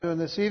Doing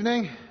this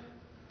evening,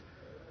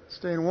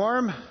 staying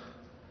warm. Got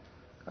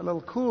a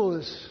little cool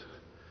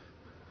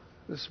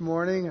this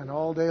morning and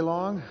all day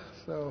long,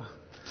 so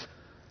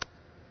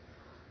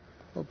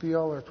hope you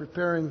all are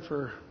preparing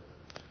for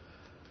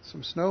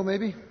some snow,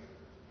 maybe,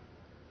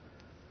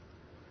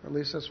 or at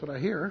least that's what I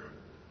hear.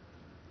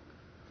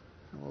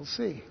 And we'll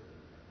see.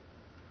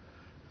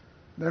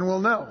 Then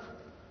we'll know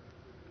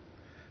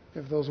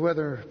if those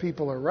weather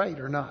people are right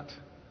or not.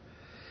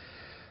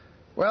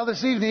 Well,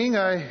 this evening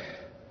I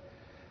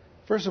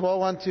first of all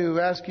want to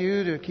ask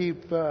you to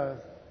keep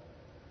the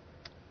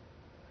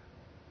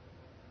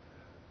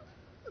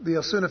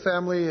Osuna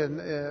family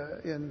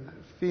in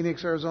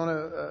Phoenix,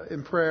 Arizona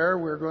in prayer.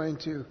 We're going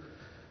to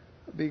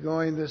be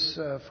going this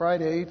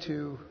Friday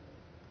to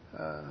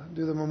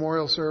do the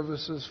memorial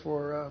services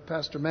for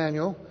Pastor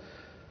Manuel,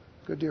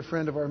 good dear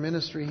friend of our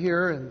ministry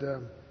here,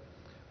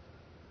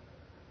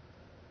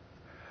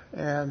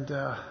 and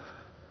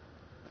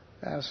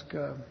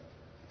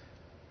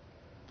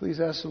please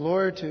ask the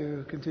Lord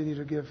to continue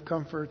to give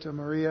comfort to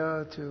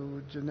Maria,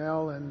 to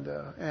Janelle and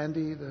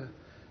Andy, the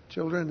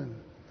children,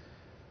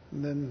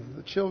 and then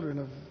the children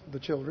of the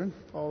children,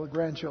 all the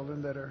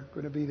grandchildren that are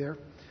going to be there,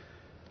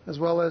 as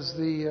well as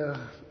the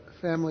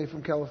family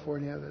from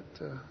California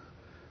that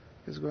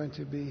is going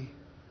to be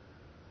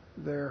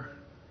there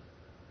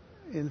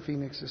in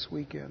Phoenix this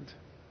weekend.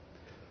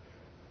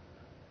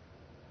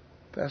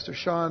 Pastor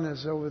Sean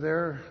is over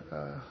there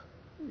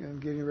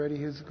and getting ready.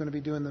 He's going to be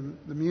doing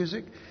the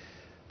music.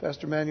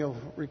 Pastor Manuel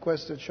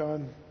requested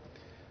Sean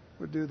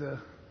would do the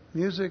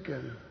music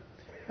and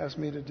asked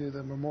me to do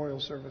the memorial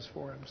service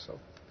for him. So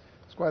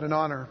it's quite an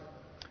honor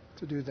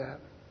to do that.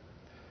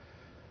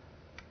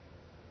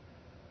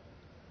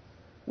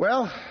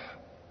 Well,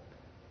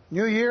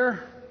 new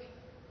year,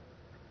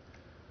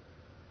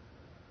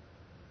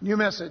 new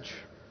message.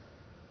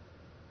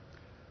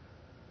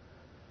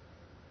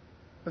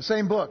 The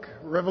same book,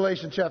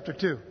 Revelation chapter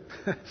 2.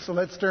 So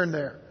let's turn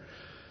there.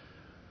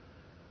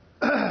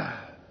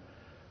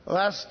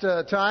 Last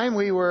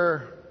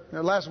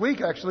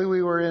week actually,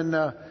 we were in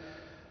the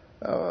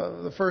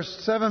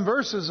first 7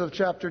 verses of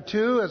chapter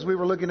 2 as we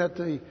were looking at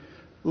the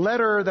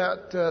letter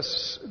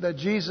that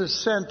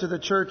Jesus sent to the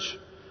church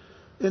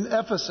in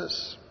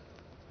Ephesus.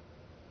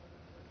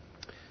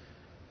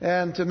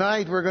 And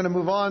tonight we're going to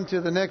move on to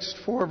the next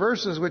 4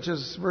 verses, which are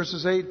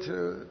verses 8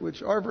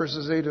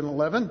 and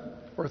 11,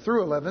 or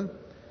through 11,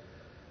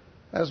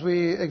 as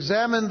we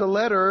examine the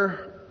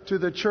letter to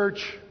the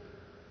church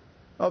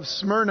of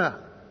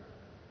Smyrna.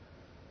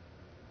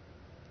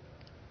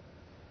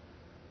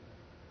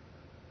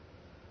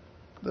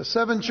 The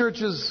 7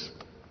 churches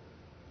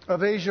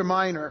of Asia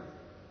Minor,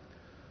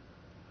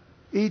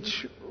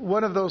 each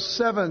one of those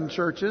 7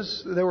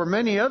 churches, there were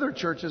many other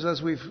churches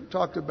as we've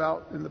talked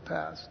about in the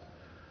past,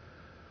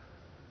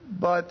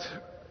 but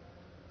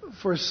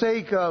for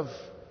sake of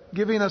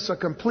giving us a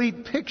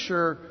complete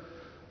picture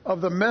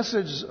of the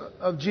message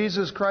of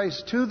Jesus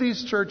Christ to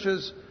these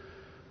churches,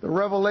 the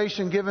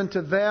revelation given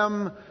to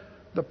them,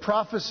 the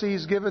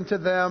prophecies given to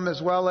them, as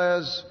well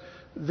as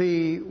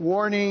the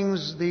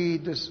warnings, the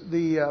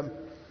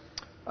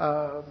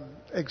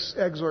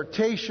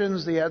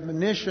exhortations, the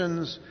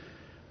admonitions,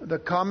 the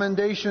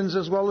commendations,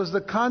 as well as the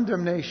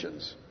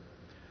condemnations,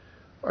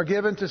 are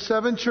given to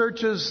 7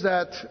 churches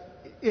that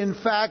in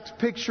fact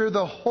picture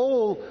the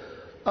whole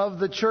of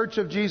the Church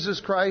of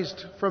Jesus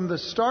Christ from the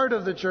start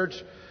of the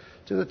church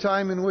to the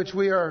time in which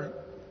we are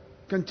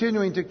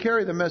continuing to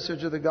carry the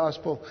message of the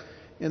gospel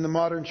in the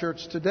modern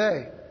church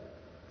today.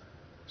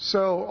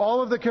 So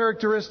all of the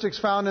characteristics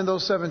found in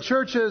those 7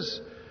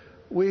 churches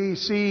we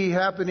see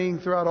happening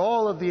throughout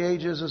all of the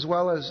ages as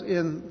well as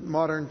in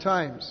modern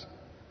times.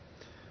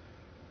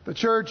 The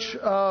church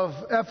of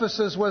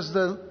Ephesus was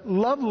the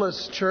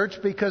loveless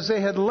church because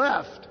they had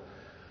left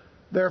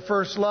their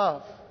first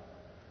love.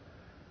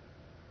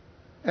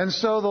 And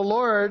so the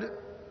Lord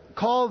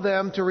called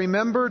them to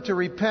remember, to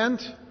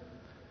repent,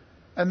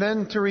 and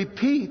then to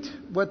repeat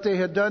what they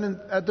had done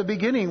at the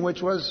beginning,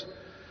 which was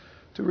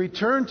to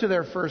return to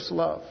their first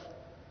love.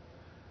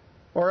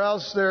 Or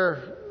else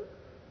their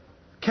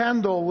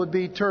candle would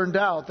be turned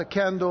out. The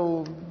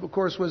candle, of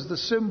course, was the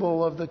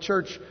symbol of the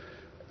church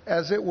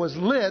as it was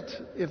lit.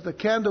 If the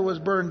candle was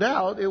burned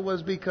out, it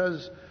was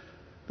because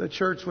the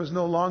church was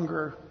no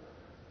longer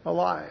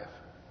alive.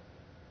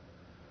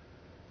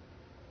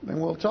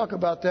 And we'll talk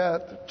about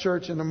that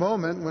church in a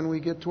moment when we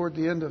get toward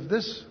the end of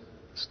this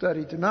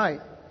study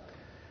tonight.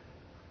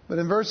 But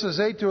in verses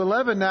 8 to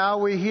 11 now,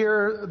 we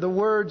hear the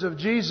words of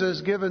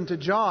Jesus given to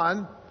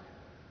John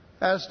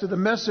as to the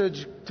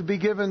message to be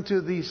given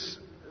to the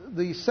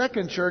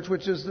second church,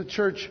 which is the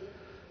church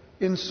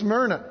in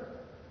Smyrna.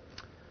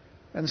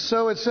 And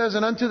so it says,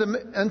 and unto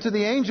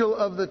the angel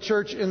of the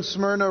church in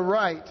Smyrna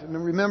write.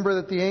 And remember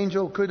that the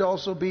angel could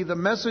also be the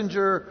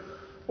messenger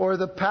or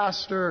the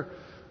pastor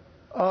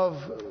of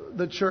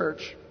the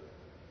church.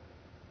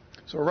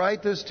 So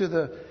write this to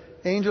the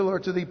angel or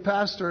to the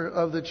pastor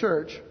of the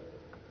church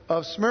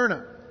of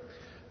Smyrna.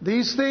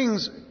 These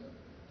things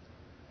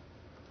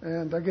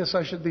And I guess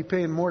I should be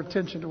paying more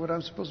attention to what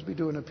I'm supposed to be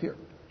doing up here.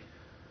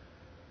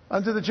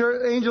 Unto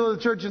the angel of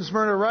the church in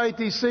Smyrna write,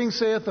 these things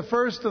saith the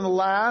first and the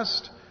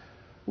last,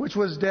 which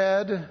was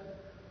dead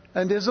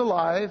and is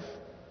alive.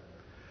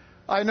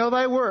 I know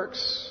thy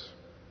works,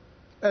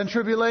 and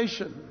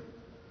tribulation,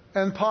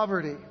 and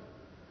poverty.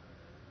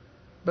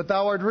 But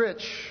thou art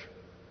rich.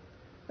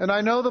 And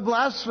I know the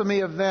blasphemy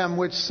of them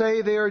which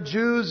say they are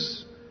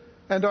Jews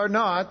and are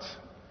not,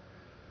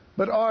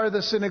 but are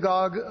the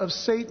synagogue of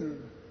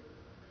Satan.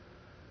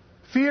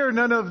 Fear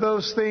none of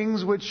those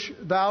things which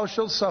thou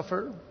shalt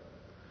suffer.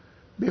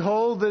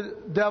 Behold, the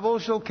devil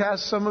shall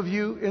cast some of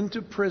you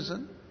into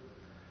prison,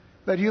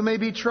 that you may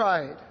be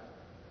tried.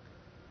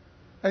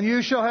 And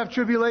you shall have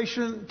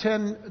tribulation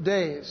 10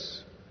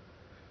 days.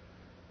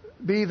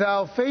 Be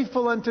thou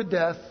faithful unto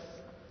death,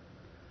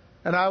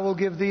 and I will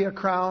give thee a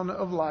crown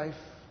of life.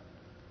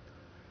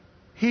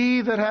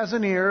 He that has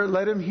an ear,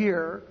 let him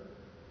hear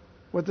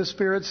what the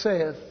Spirit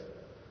saith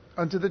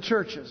unto the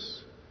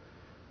churches.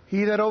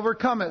 He that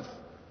overcometh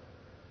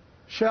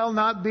shall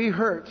not be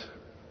hurt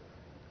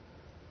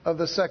of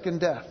the second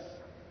death.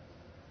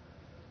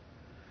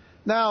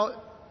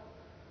 Now,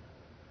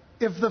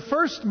 if the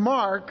first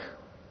mark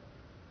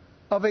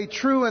of a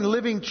true and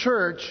living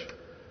church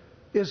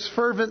is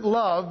fervent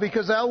love,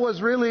 because that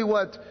was really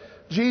what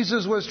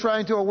Jesus was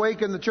trying to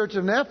awaken the church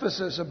of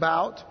Ephesus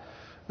about.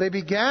 They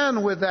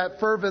began with that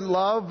fervent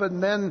love,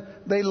 and then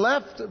they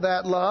left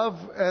that love,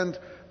 and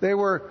they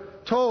were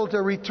told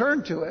to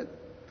return to it.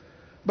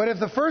 But if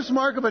the first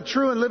mark of a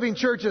true and living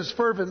church is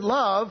fervent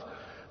love,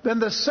 then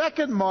the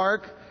second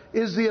mark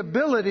is the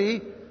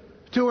ability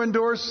to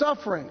endure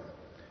suffering.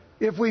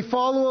 If we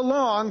follow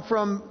along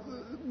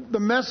from the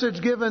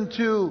message given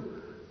to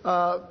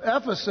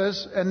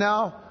Ephesus, and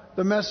now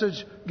the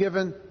message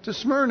given to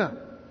Smyrna.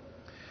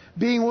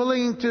 Being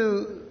willing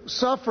to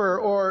suffer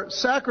or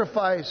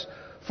sacrifice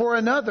for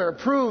another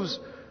proves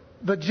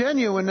the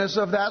genuineness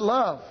of that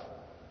love.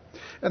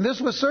 And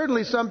this was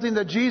certainly something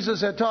that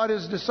Jesus had taught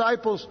His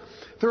disciples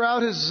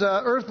throughout His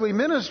earthly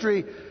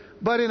ministry,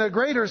 but in a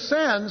greater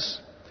sense,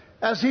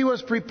 as He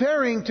was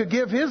preparing to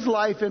give His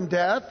life in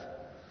death,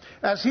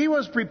 as He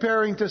was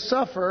preparing to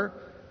suffer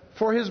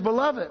for His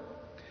beloved.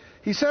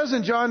 He says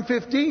in John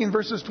 15,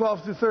 verses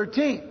 12 through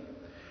 13,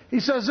 He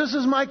says, this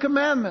is my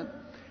commandment,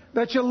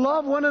 that you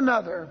love one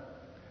another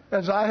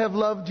as I have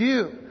loved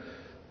you.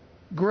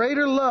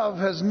 Greater love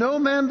has no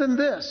man than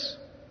this,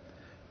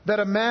 that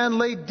a man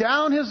lay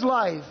down his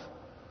life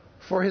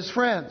for his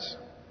friends.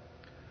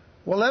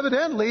 Well,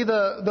 evidently,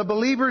 the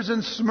believers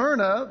in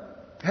Smyrna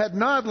had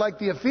not, like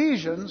the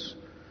Ephesians,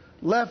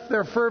 left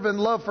their fervent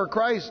love for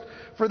Christ,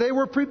 for they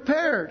were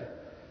prepared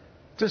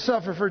to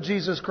suffer for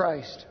Jesus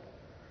Christ.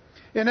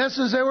 In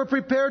essence, they were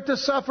prepared to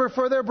suffer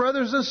for their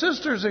brothers and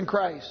sisters in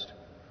Christ.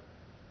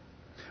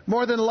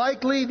 More than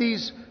likely,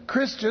 these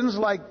Christians,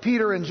 like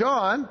Peter and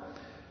John,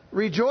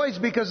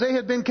 rejoiced because they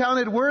had been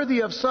counted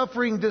worthy of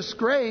suffering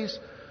disgrace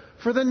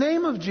for the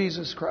name of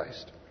Jesus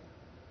Christ.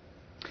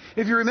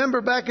 If you remember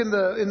back in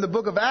the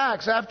book of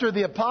Acts, after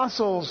the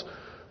apostles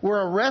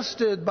were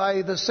arrested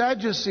by the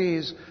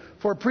Sadducees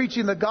for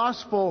preaching the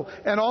gospel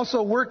and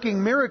also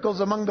working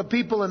miracles among the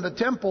people in the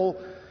temple,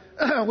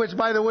 which,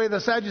 by the way,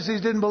 the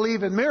Sadducees didn't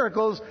believe in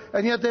miracles,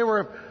 and yet they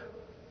were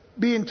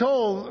being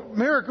told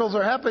miracles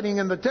are happening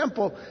in the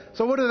temple.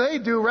 So what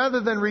do? Rather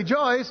than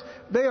rejoice,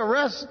 they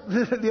arrest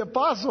the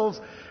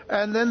apostles,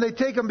 and then they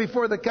take them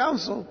before the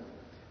council.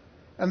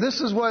 And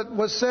this is what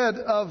was said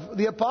of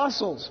the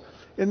apostles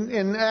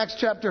in Acts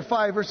chapter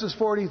 5, verses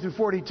 40 through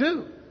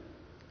 42.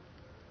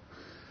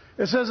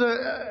 It says,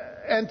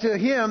 and to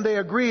him they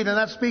agreed, and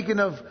that's speaking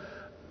of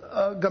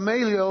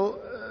Gamaliel,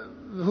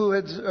 who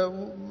had,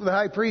 the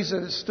high priest,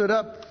 had stood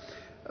up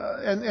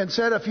and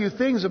said a few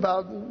things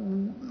about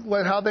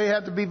how they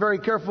had to be very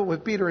careful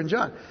with Peter and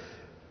John.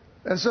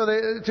 And so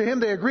to him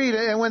they agreed,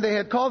 and when they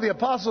had called the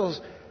apostles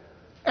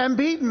and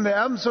beaten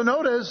them, so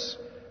notice,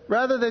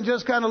 rather than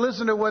just kind of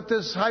listen to what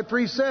this high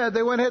priest said,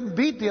 they went ahead and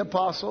beat the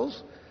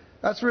apostles.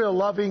 That's real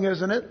loving,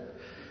 isn't it?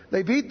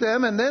 They beat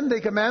them, and then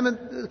they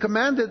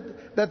commanded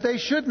that they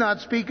should not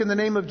speak in the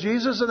name of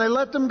Jesus, and they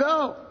let them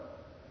go.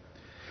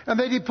 And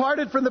they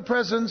departed from the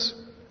presence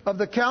of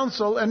the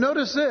council, and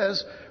notice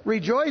this,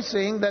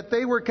 rejoicing that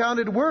they were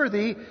counted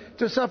worthy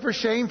to suffer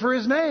shame for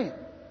His name.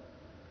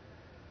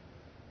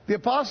 The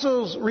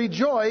apostles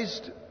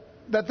rejoiced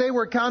that they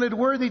were counted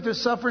worthy to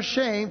suffer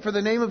shame for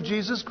the name of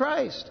Jesus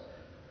Christ.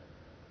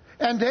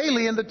 And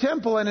daily in the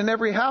temple and in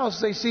every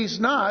house they ceased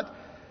not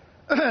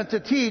to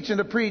teach and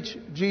to preach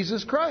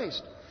Jesus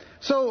Christ.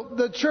 So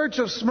the church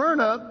of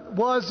Smyrna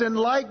was in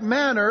like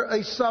manner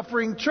a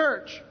suffering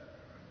church.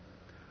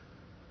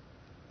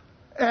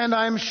 And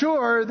I'm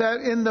sure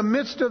that in the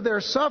midst of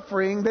their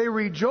suffering, they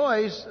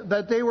rejoiced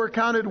that they were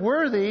counted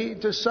worthy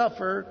to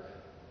suffer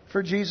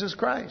for Jesus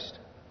Christ.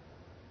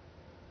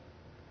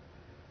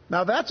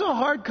 Now that's a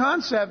hard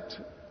concept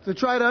to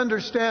try to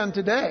understand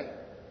today.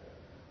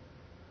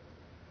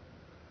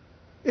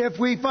 If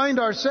we find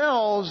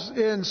ourselves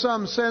in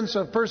some sense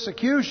of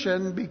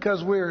persecution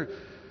because we're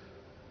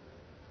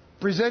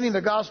presenting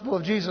the gospel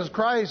of Jesus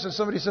Christ, if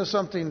somebody says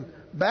something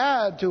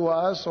bad to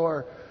us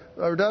or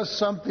does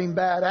something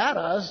bad at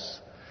us,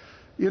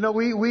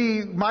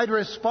 we might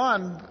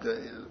respond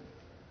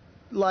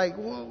like,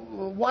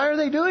 why are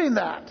they doing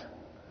that?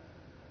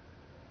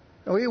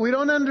 We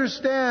don't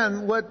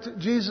understand what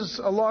Jesus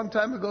a long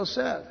time ago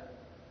said.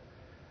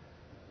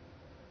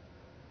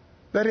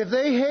 That if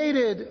they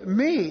hated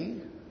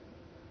me,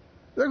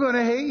 they're going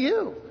to hate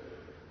you.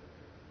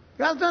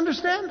 You have to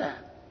understand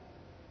that.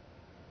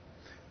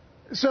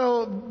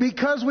 So,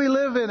 because we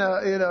live in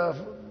a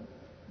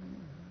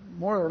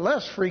more or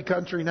less free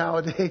country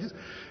nowadays,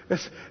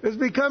 it's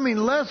becoming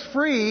less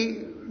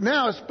free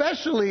now,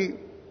 especially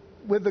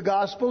with the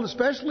gospel,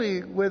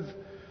 especially with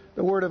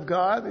the Word of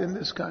God in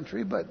this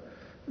country. But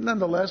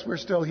nonetheless, we're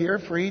still here,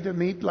 free to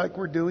meet like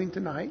we're doing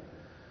tonight.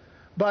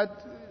 But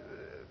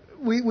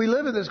we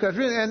live in this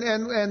country,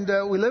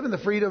 and we live in the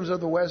freedoms of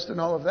the West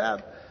and all of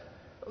that.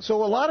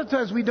 So a lot of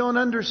times we don't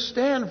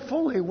understand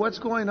fully what's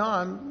going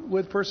on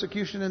with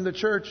persecution in the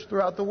church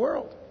throughout the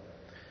world.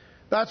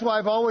 That's why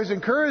I've always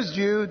encouraged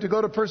you to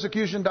go to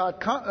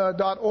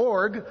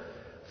persecution.org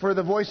for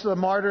the Voice of the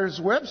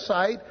Martyrs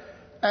website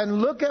and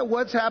look at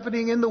what's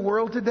happening in the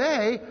world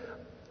today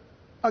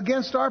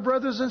against our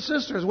brothers and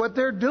sisters, what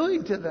they're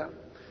doing to them.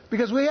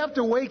 Because we have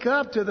to wake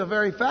up to the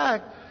very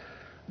fact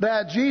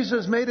that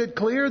Jesus made it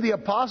clear, the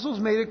apostles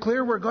made it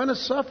clear, we're going to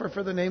suffer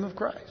for the name of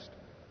Christ.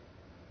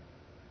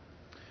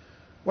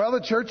 Well,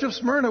 the church of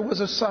Smyrna was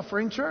a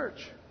suffering church.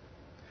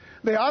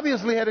 They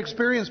obviously had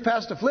experienced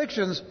past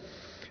afflictions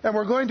and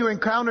were going to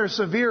encounter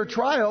severe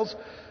trials,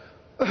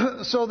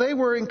 so they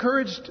were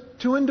encouraged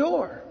to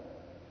endure.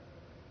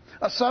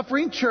 A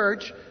suffering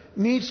church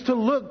needs to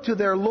look to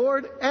their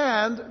Lord,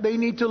 and they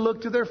need to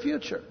look to their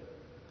future.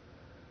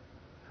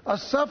 A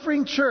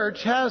suffering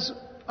church has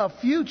a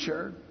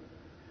future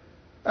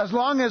as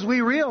long as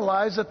we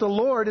realize that the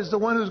Lord is the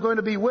one who's going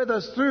to be with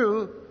us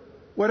through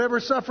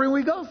whatever suffering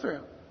we go through.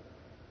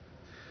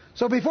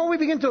 So before we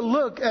begin to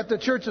look at the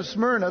church of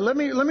Smyrna, let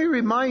me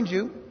remind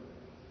you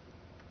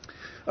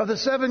of the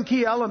 7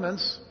 key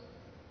elements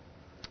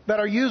that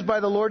are used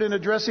by the Lord in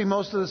addressing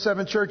most of the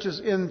 7 churches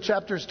in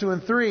chapters 2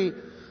 and 3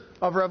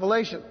 of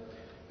Revelation.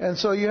 And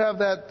so you have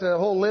that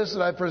whole list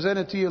that I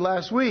presented to you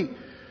last week.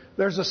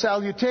 There's a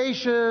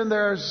salutation,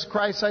 there's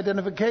Christ's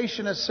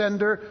identification as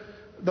sender.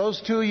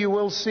 Those 2 you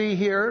will see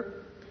here.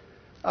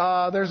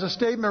 There's a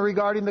statement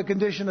regarding the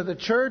condition of the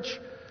church,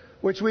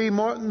 which we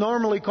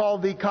normally call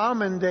the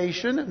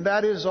commendation, and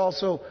that is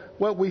also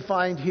what we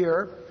find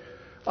here.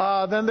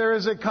 Then there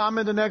is a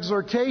comment and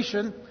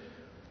exhortation,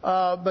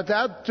 but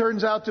that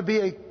turns out to be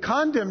a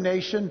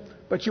condemnation,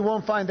 but you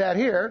won't find that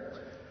here.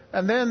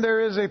 And then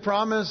there is a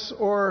promise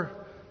or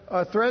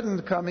a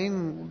threatened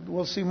coming.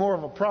 We'll see more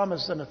of a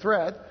promise than a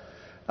threat.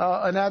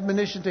 An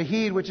admonition to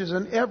heed, which is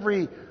in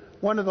every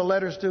one of the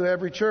letters to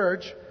every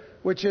church,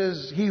 which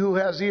is, he who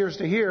has ears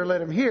to hear,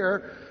 let him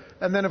hear.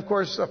 And then, of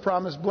course, a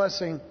promised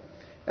blessing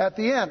at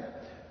the end.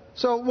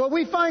 So what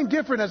we find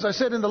different, as I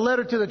said in the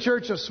letter to the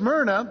church of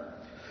Smyrna,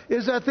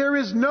 is that there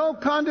is no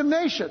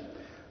condemnation.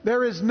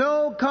 There is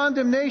no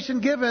condemnation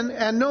given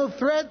and no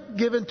threat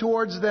given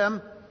towards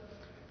them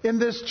in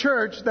this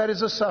church that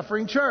is a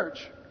suffering church.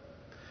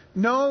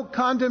 No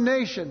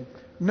condemnation,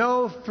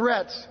 no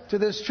threats to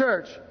this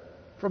church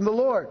from the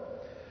Lord.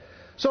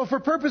 So for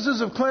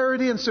purposes of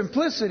clarity and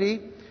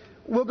simplicity,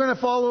 we're going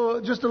to follow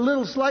just a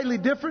little slightly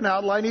different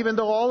outline, even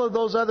though all of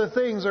those other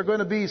things are going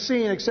to be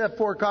seen except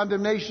for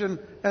condemnation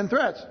and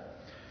threats.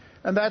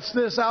 And that's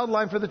this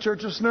outline for the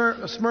church of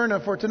Smyrna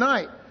for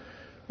tonight.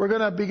 We're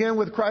going to begin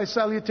with Christ's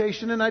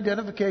salutation and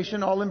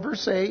identification, all in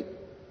verse 8.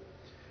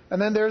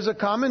 And then there's a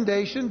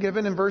commendation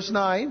given in verse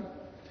 9.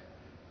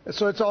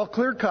 So it's all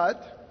clear cut.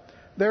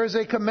 There is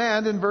a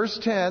command in verse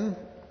 10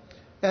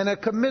 and a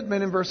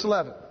commitment in verse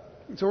 11.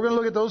 So we're going to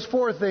look at those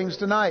 4 things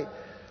tonight.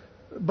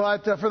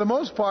 But for the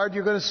most part,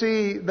 you're going to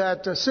see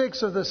that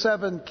 6 of the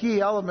 7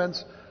 key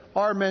elements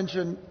are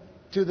mentioned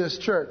to this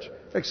church.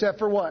 Except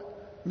for what?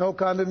 No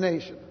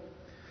condemnation.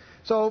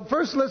 So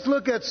first, let's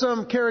look at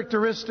some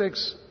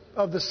characteristics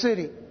of the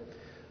city.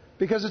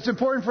 Because it's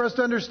important for us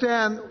to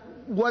understand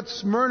what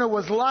Smyrna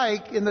was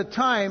like in the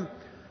time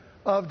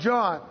of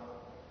John.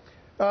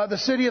 The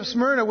city of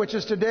Smyrna, which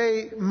is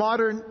today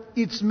modern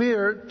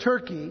Izmir,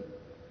 Turkey.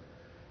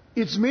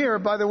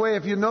 Izmir, by the way,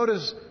 if you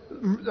notice,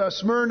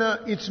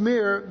 Smyrna,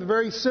 Izmir,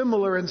 very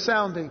similar in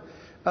sounding,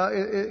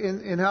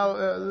 in how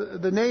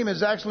the name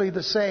is actually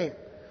the same.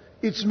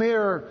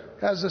 Izmir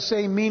has the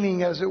same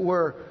meaning, as it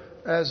were,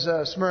 as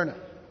Smyrna.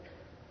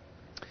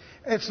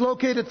 It's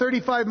located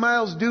 35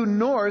 miles due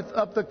north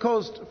up the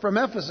coast from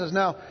Ephesus.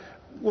 Now,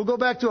 we'll go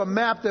back to a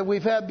map that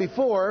we've had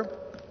before,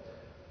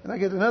 and I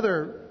get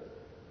another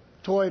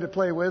toy to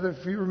play with.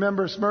 If you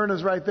remember,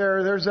 Smyrna's right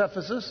there. There's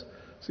Ephesus.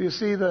 So you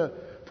see the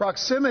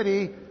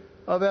proximity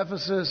of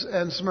Ephesus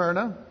and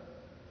Smyrna,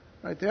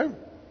 right there.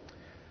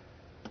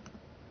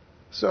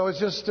 So it's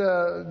just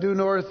due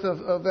north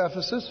of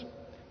Ephesus.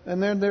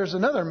 And then there's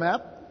another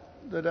map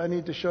that I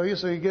need to show you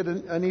so you get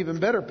an even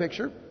better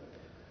picture.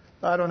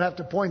 I don't have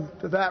to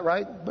point to that,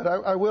 right? But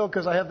I will,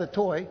 because I have the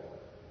toy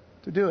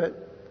to do it.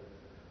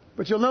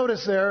 But you'll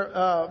notice there,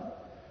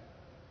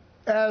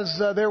 as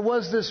there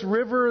was this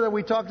river that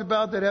we talked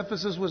about that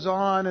Ephesus was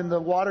on, and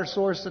the water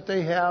source that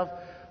they have,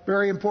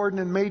 very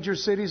important in major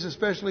cities,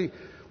 especially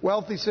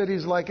wealthy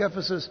cities like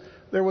Ephesus.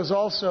 There was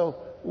also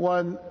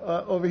one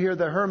over here,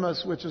 the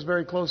Hermas, which is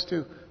very close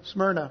to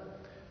Smyrna.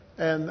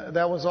 And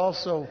that was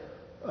also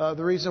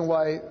the reason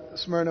why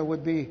Smyrna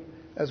would be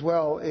as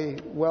well a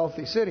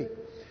wealthy city.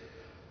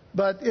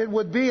 But it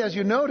would be, as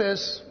you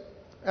notice,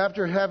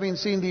 after having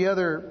seen the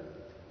other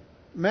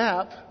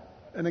map,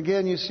 and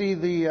again you see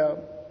the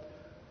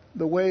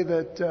way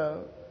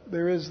that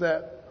there is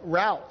that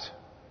route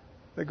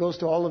that goes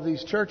to all of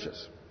these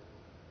churches.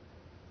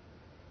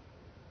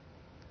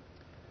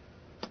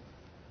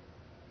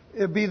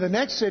 It'd be the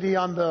next city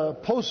on the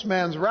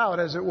postman's route,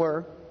 as it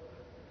were,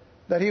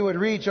 that he would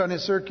reach on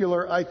his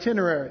circular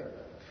itinerary.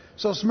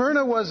 So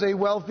Smyrna was a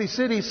wealthy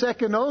city,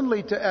 second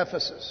only to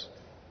Ephesus.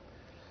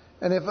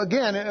 And if,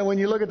 again, when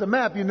you look at the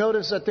map, you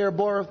notice that they're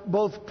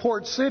both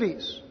port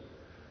cities.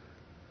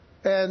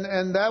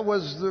 And that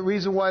was the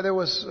reason why there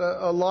was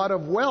a lot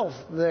of wealth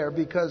there,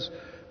 because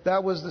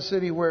that was the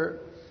city where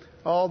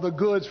all the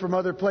goods from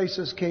other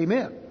places came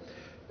in.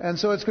 And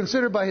so it's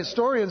considered by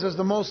historians as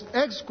the most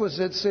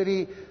exquisite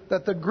city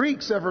that the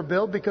Greeks ever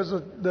built, because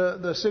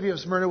the city of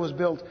Smyrna was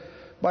built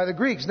by the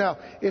Greeks. Now,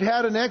 it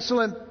had an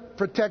excellent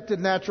protected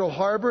natural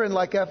harbor, and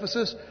like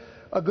Ephesus,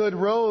 a good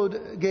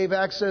road gave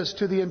access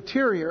to the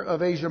interior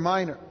of Asia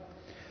Minor.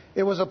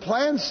 It was a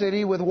planned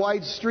city with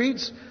wide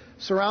streets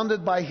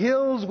surrounded by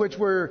hills which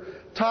were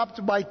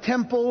topped by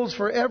temples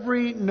for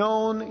every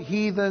known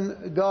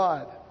heathen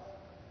god.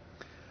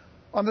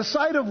 On the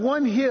side of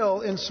one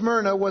hill in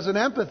Smyrna was an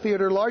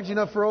amphitheater large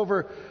enough for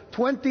over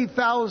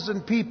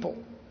 20,000 people.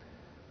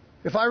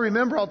 If I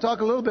remember, I'll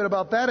talk a little bit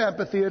about that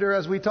amphitheater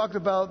as we talked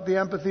about the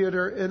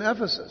amphitheater in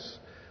Ephesus,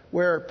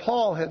 where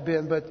Paul had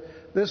been. But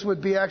this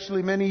would be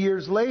actually many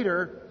years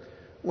later,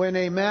 when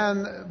a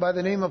man by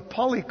the name of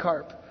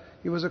Polycarp,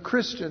 he was a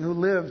Christian who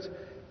lived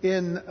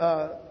in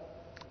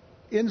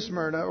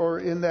Smyrna, or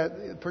in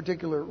that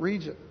particular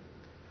region.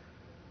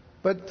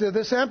 But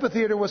this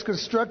amphitheater was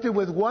constructed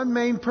with one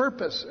main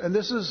purpose, and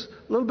this is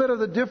a little bit of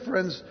the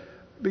difference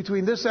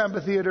between this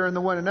amphitheater and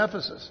the one in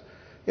Ephesus.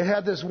 It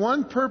had this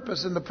one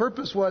purpose, and the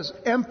purpose was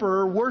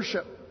emperor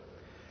worship.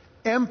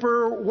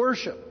 Emperor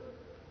worship.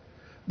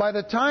 By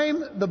the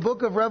time the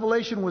book of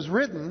Revelation was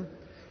written,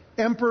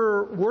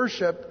 emperor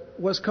worship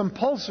was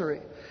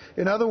compulsory.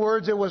 In other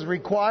words, it was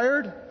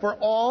required for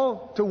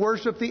all to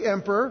worship the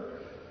emperor.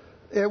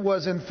 It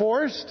was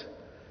enforced,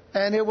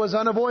 and it was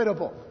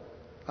unavoidable,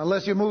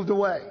 unless you moved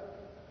away.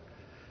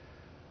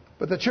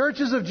 But the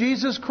churches of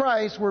Jesus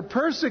Christ were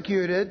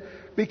persecuted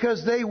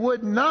because they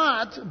would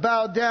not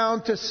bow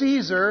down to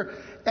Caesar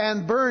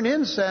and burn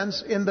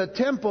incense in the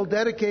temple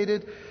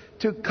dedicated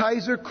to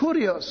Kaiser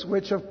Kurios,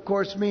 which of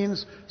course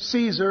means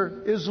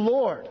Caesar is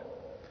Lord.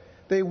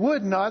 They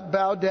would not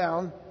bow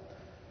down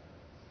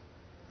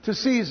to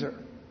Caesar.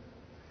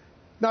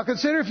 Now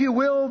consider, if you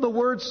will, the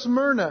word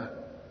Smyrna.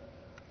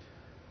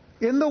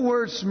 In the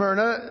word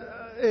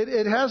Smyrna,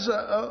 it has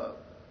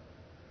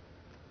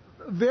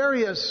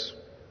various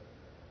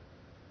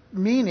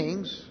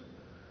meanings,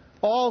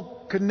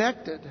 all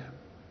connected.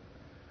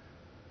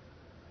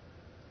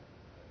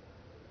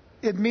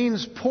 It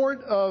means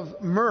port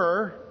of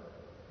myrrh,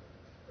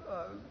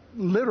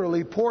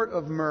 literally port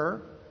of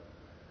myrrh.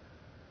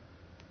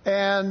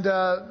 And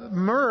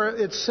myrrh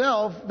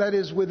itself, that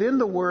is within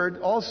the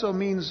word, also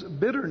means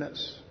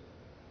bitterness.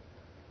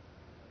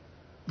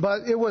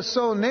 But it was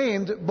so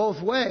named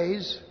both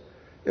ways.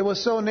 It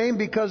was so named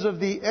because of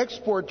the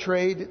export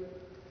trade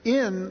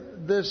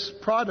in this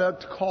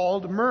product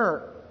called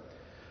myrrh.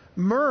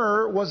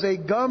 Myrrh was a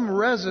gum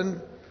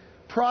resin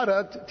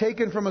product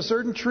taken from a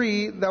certain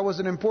tree that was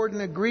an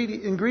important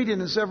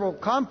ingredient in several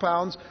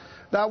compounds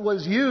that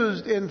was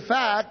used, in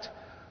fact,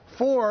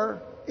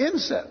 for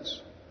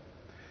incense.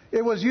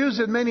 It was used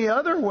in many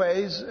other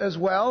ways as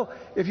well.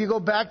 If you go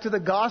back to the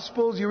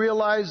Gospels, you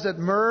realize that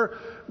myrrh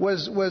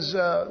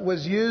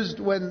was used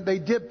when they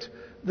dipped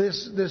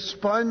this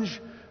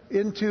sponge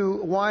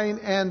into wine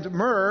and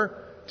myrrh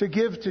to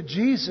give to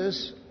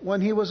Jesus when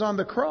he was on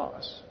the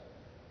cross.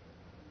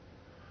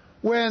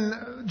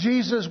 When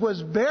Jesus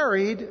was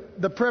buried,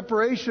 the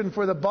preparation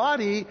for the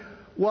body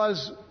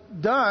was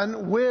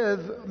done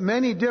with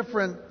many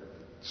different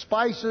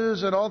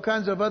spices and all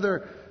kinds of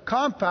other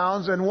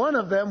compounds, and one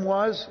of them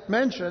was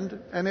mentioned,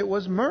 and it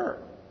was myrrh.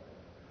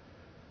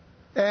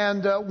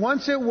 And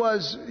once it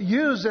was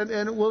used,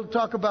 and we'll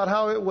talk about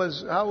how it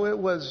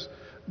was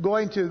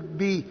going to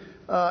be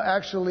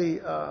actually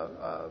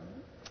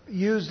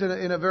used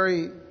in a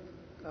very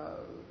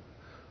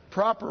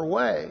proper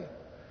way.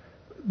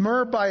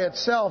 Myrrh by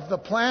itself, the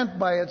plant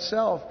by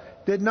itself,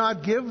 did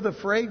not give the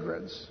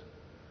fragrance.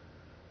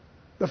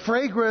 The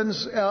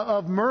fragrance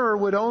of myrrh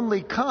would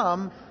only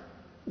come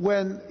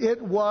when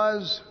it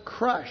was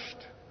crushed.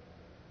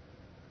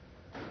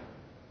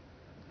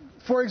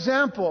 For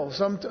example,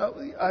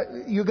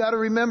 you got to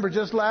remember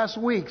just last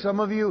week,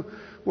 some of you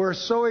were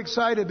so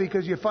excited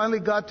because you finally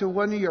got to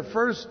one of your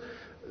first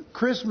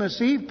Christmas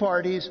Eve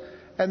parties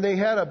and they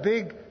had a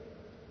big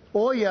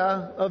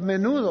olla of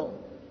menudo,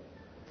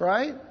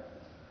 right?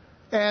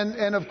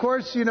 And of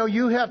course,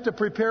 you have to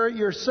prepare it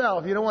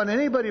yourself. You don't want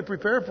anybody to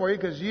prepare it for you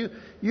because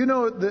you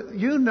know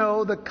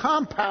the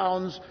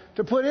compounds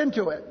to put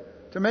into it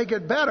to make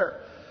it better.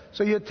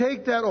 So you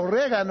take that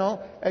oregano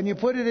and you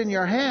put it in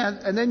your hand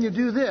and then you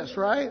do this,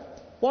 right?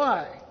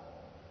 Why?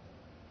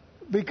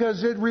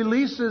 Because it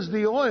releases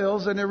the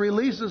oils and it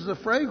releases the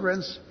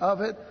fragrance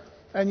of it,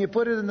 and you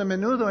put it in the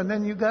menudo and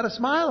then you got a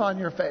smile on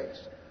your face.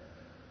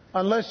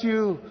 Unless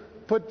you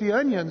put the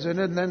onions in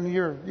it, and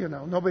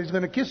then nobody's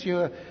going to kiss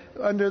you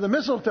under the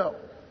mistletoe.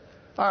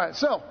 All right,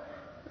 so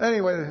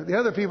anyway, the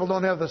other people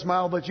don't have the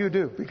smile, but you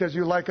do because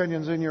you like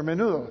onions in your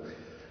menudo.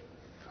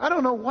 I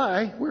don't know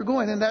why we're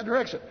going in that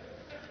direction.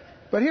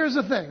 But here's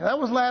the thing. That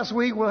was last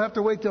week. We'll have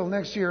to wait till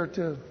next year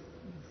to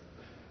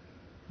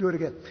do it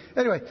again.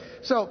 Anyway,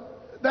 so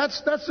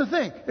that's the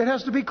thing. It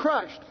has to be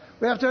crushed.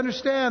 We have to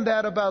understand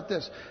that about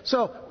this.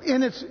 So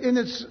in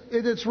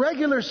its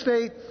regular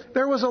state,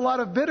 there was a lot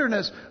of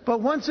bitterness. But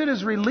once it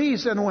is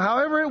released, and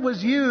however it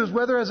was used,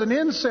 whether as an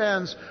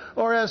incense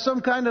or as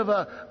some kind of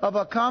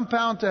a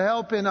compound to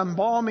help in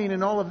embalming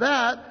and all of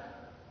that,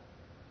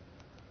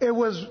 it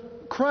was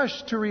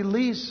crushed to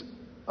release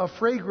a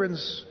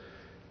fragrance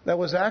that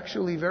was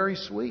actually very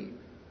sweet.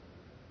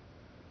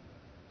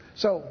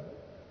 So,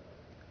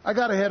 I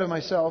got ahead of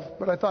myself,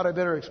 but I thought I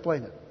better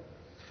explain it.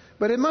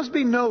 But it must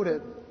be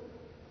noted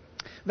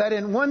that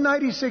in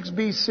 196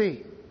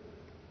 BC,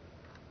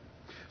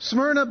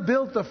 Smyrna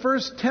built the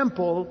first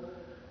temple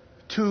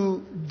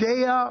to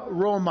Dea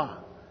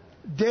Roma.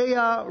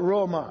 Dea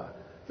Roma.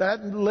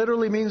 That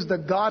literally means the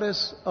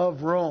goddess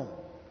of Rome.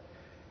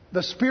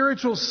 The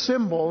spiritual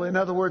symbol, in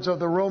other words, of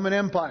the Roman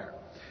Empire.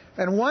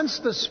 And once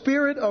the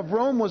spirit of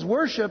Rome was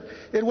worshipped,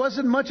 it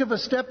wasn't much of a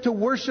step to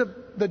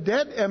worship the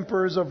dead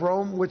emperors of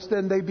Rome, which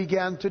then they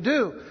began to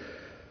do.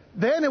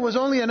 Then it was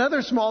only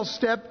another small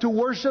step to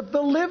worship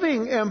the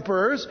living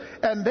emperors,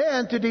 and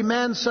then to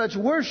demand such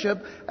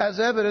worship as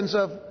evidence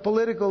of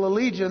political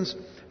allegiance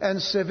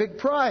and civic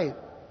pride.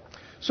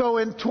 So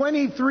in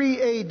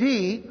 23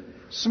 AD,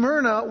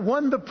 Smyrna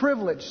won the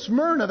privilege.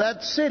 Smyrna,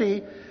 that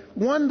city,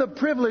 won the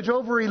privilege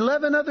over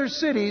 11 other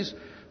cities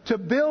to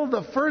build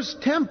the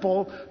first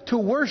temple to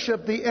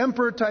worship the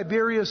Emperor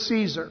Tiberius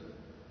Caesar,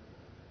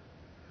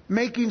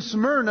 making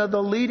Smyrna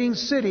the leading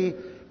city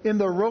in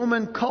the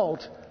Roman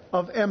cult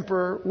of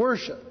emperor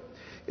worship.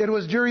 It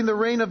was during the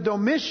reign of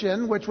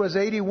Domitian, which was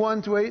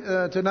 81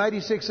 to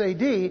 96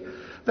 AD,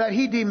 that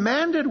he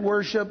demanded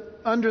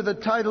worship under the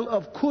title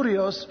of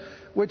Kurios,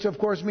 which of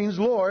course means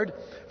Lord,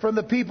 from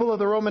the people of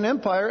the Roman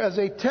Empire as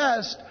a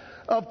test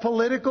of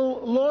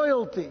political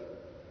loyalty.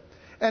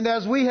 And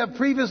as we have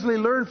previously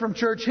learned from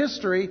church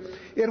history,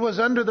 it was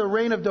under the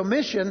reign of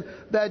Domitian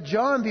that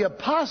John the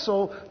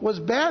Apostle was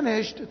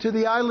banished to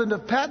the island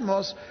of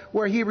Patmos,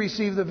 where he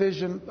received the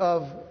vision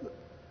of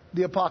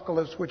the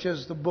Apocalypse, which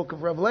is the book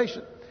of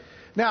Revelation.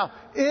 Now,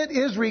 it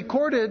is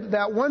recorded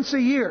that once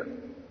a year,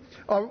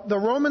 the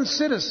Roman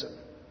citizen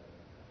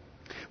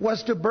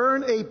was to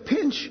burn a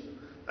pinch,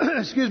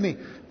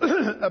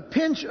 a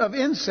pinch of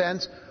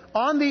incense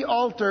on the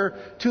altar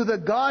to the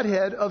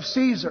Godhead of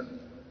Caesar.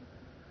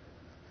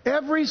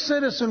 Every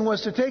citizen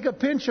was to take a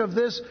pinch of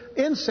this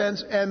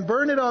incense and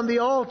burn it on the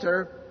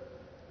altar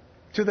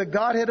to the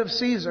Godhead of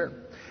Caesar.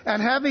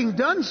 And having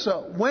done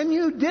so, when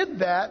you did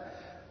that,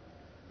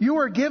 you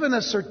were given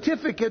a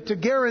certificate to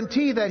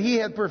guarantee that he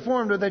had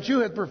performed, or that you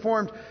had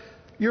performed,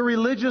 your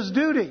religious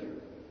duty.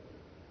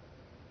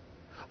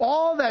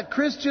 All that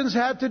Christians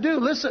had to do,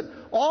 listen,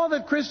 all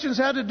that Christians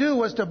had to do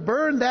was to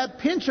burn that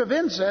pinch of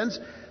incense,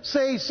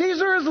 say,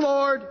 Caesar is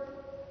Lord,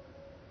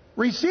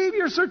 receive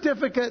your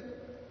certificate,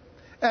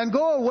 and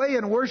go away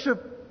and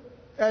worship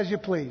as you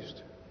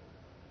pleased.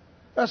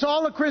 That's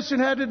all a Christian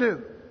had to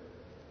do.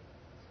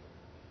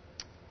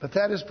 But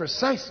that is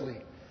precisely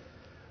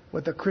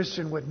what the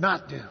Christian would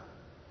not do.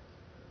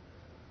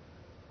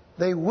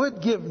 They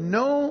would give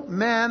no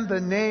man the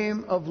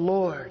name of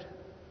Lord.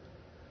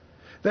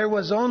 There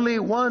was only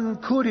one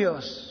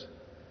Kurios.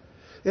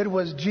 It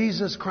was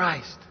Jesus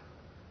Christ.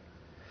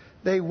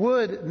 They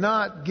would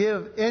not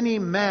give any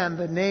man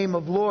the name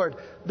of Lord.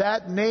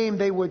 That name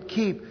they would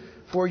keep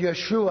for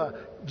Yeshua,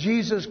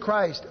 Jesus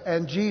Christ,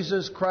 and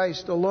Jesus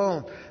Christ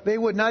alone. They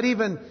would not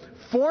even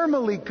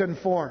formally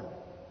conform.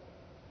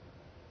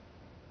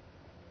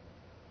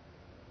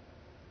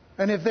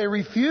 And if they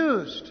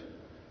refused,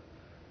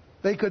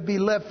 they could be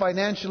left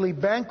financially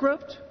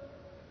bankrupt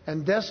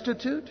and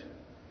destitute,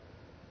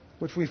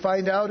 which we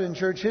find out in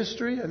church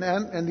history and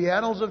the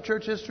annals of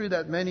church history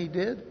that many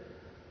did,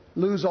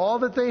 lose all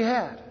that they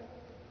had,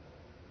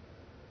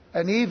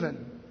 and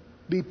even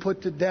be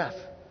put to death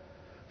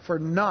for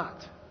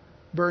not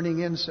burning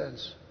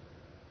incense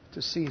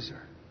to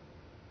Caesar.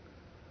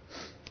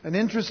 And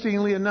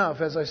interestingly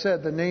enough, as I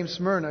said, the name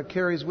Smyrna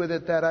carries with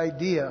it that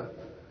idea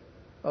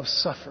of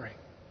suffering.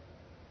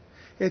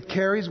 It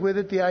carries with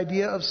it the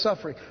idea of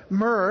suffering.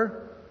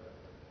 Myrrh,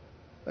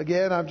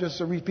 again, I'm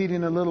just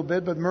repeating a little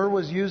bit, but myrrh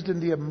was used in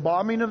the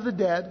embalming of the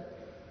dead,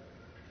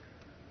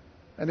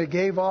 and it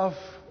gave off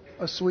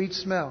a sweet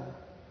smell.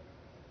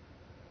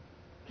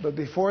 But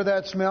before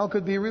that smell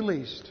could be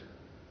released,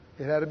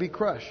 it had to be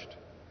crushed.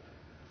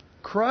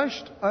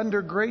 Crushed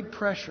under great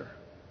pressure.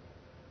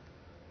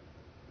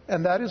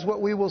 And that is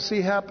what we will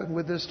see happen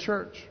with this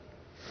church.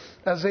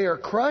 As they are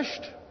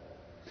crushed,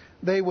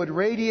 they would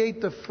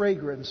radiate the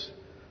fragrance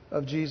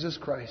of Jesus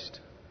Christ.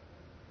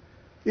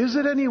 Is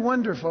it any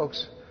wonder,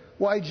 folks,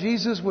 why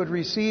Jesus would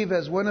receive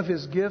as one of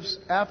His gifts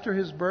after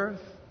His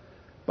birth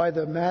by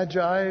the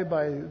Magi,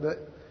 by the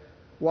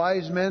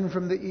wise men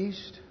from the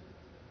East?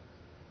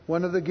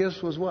 One of the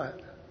gifts was what?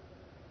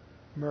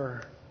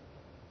 Myrrh.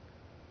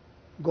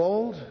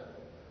 Gold,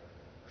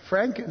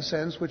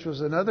 frankincense, which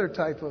was another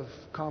type of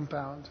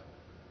compound,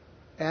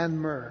 and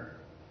myrrh.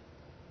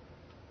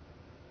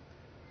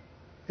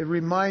 It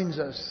reminds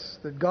us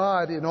that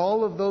God, in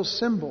all of those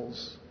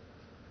symbols,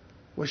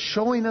 was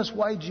showing us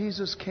why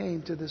Jesus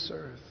came to this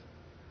earth.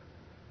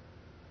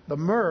 The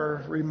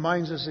myrrh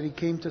reminds us that He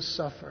came to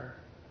suffer,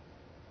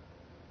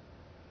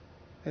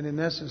 and in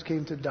essence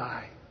came to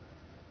die.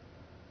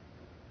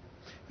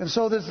 And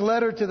so this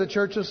letter to the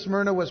church of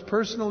Smyrna was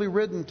personally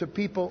written to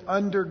people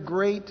under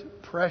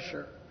great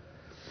pressure.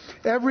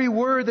 Every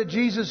word that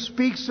Jesus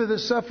speaks to the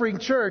suffering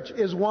church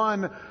is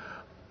one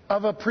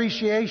of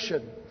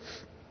appreciation.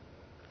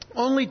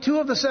 Only 2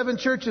 of the 7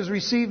 churches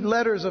received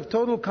letters of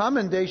total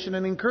commendation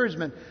and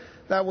encouragement.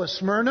 That was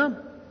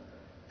Smyrna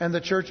and the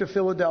Church of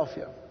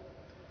Philadelphia.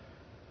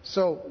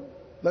 So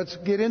let's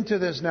get into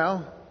this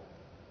now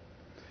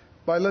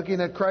by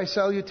looking at Christ's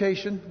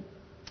salutation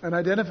and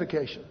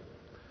identification.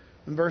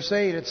 In verse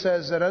 8 it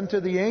says that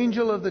unto the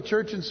angel of the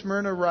church in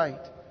Smyrna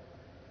write,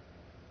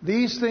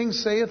 these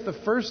things saith the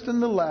first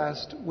and the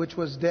last, which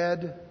was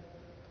dead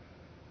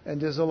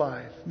and is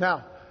alive.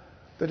 Now,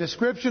 the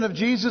description of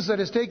Jesus that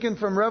is taken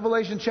from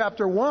Revelation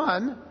chapter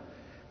 1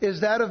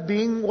 is that of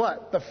being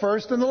what? The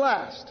first and the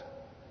last.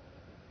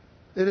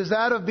 It is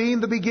that of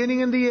being the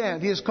beginning and the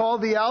end. He is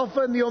called the Alpha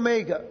and the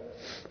Omega,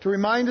 to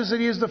remind us that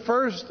He is the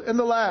first and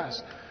the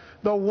last.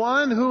 The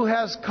one who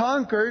has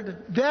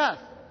conquered death.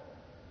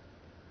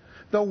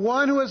 The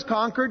one who has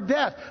conquered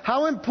death.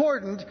 How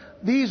important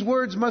these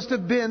words must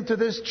have been to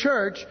this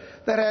church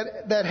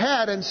that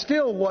had and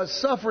still was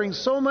suffering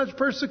so much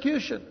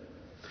persecution.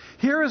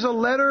 Here is a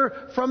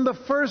letter from the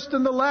first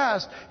and the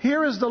last.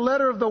 Here is the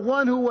letter of the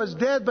one who was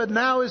dead but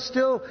now is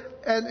still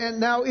and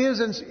now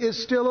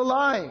is still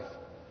alive.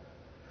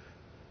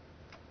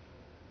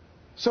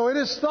 So it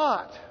is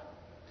thought.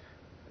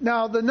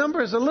 Now the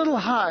number is a little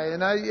high,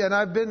 and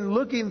I've been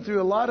looking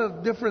through a lot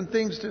of different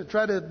things to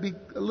try to be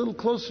a little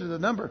closer to the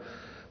number.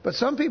 But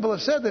some people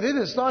have said that it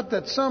is thought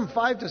that some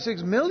 5 to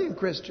 6 million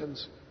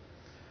Christians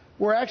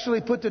were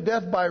actually put to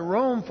death by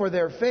Rome for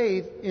their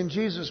faith in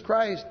Jesus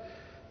Christ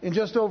in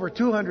just over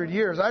 200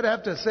 years. I'd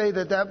have to say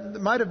that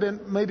might have been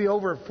maybe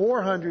over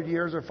 400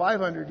 years or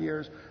 500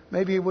 years.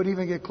 Maybe it would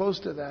even get close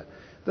to that.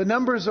 The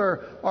numbers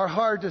are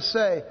hard to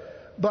say,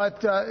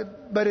 but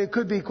it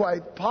could be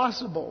quite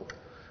possible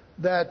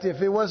that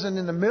if it wasn't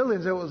in the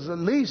millions, it was at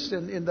least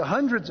in the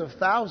hundreds of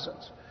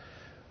thousands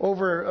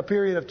over a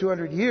period of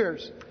 200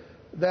 years.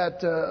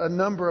 That a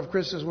number of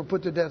Christians were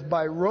put to death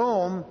by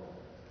Rome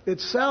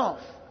itself.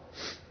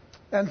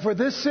 And for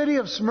this city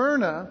of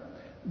Smyrna,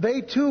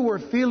 they too were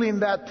feeling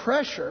that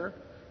pressure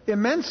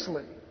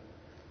immensely.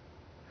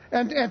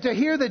 And to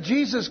hear that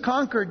Jesus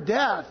conquered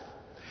death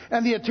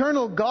and the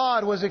eternal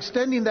God was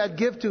extending that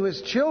gift to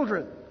His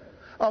children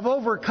of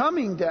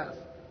overcoming death,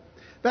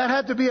 that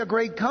had to be a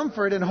great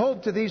comfort and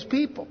hope to these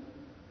people.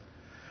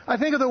 I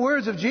think of the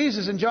words of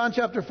Jesus in John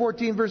chapter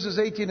 14 verses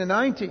 18 and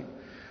 19,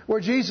 where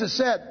Jesus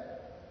said,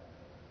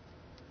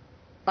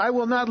 I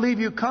will not leave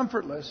you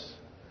comfortless.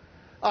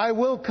 I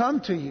will come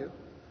to you.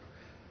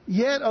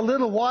 Yet a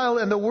little while,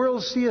 and the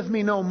world seeth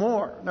me no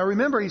more. Now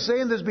remember, He's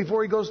saying this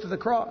before He goes to the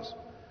cross.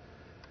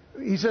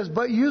 He says,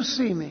 but you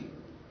see me.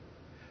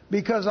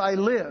 Because I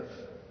live,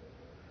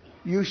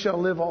 you shall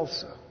live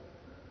also.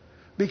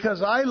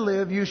 Because I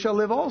live, you shall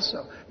live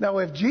also. Now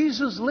if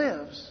Jesus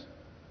lives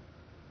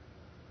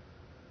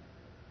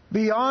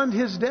beyond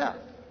His death,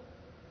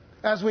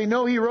 as we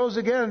know He rose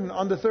again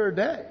on the 3rd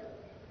day,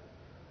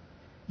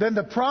 then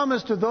the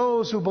promise to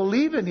those who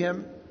believe in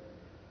Him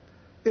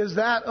is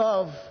that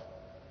of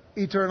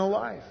eternal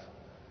life.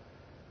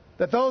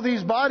 That though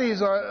these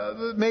bodies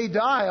may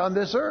die on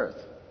this earth,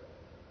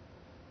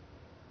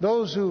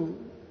 those who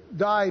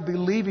die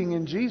believing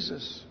in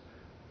Jesus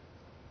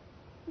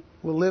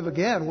will live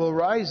again, will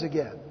rise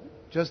again,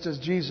 just as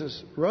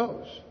Jesus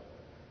rose.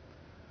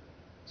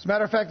 As a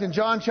matter of fact, in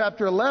John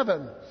chapter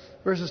 11,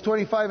 verses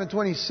 25 and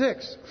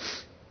 26,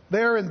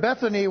 there in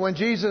Bethany, when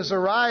Jesus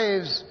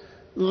arrives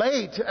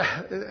late,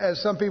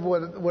 as some people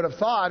would have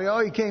thought.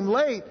 He came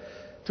late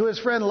to his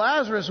friend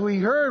Lazarus, who he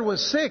heard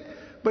was sick,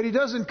 but he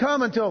doesn't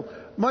come until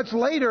much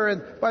later,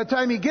 and by the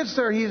time he gets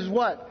there, he's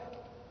what?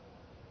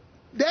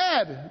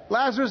 Dead.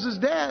 Lazarus is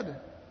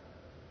dead.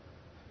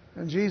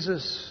 And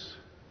Jesus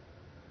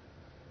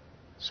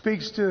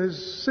speaks to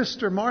his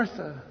sister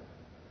Martha,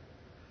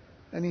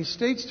 and he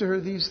states to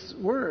her these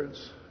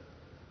words: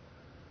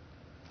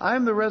 I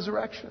am the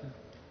resurrection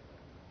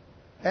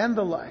and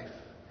the life.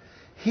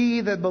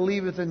 He that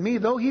believeth in me,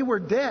 though he were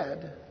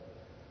dead,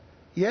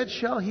 yet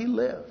shall he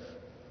live.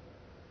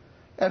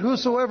 And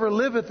whosoever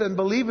liveth and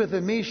believeth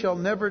in me shall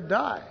never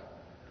die.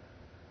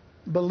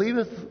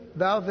 Believeth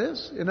thou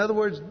this? In other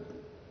words,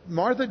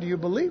 Martha, do you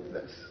believe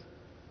this?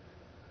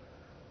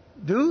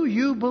 Do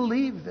you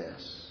believe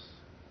this?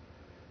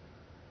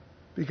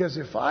 Because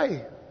if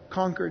I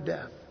conquer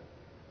death,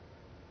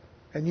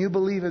 and you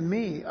believe in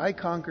me, I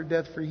conquer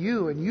death for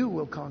you, and you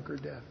will conquer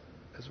death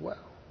as well.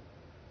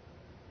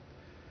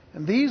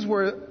 And these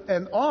were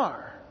and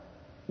are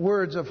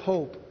words of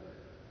hope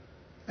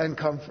and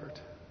comfort.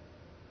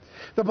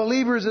 The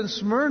believers in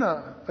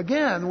Smyrna,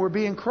 again, were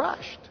being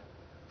crushed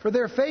for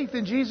their faith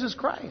in Jesus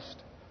Christ.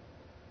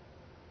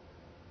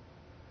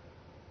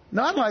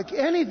 Not like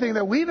anything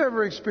that we've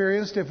ever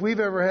experienced if we've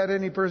ever had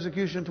any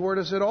persecution toward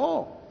us at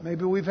all.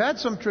 Maybe we've had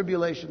some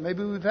tribulation.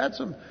 Maybe we've had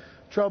some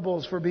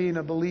troubles for being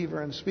a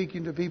believer and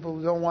speaking to people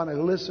who don't want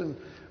to listen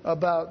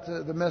about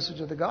the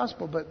message of the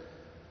gospel.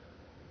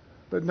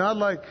 But not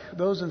like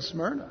those in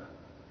Smyrna.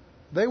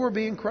 They were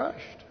being crushed.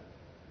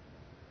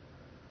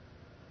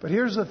 But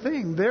here's the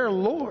thing. Their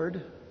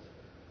Lord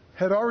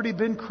had already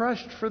been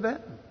crushed for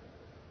them.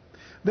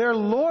 Their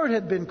Lord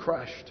had been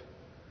crushed.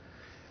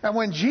 And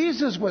when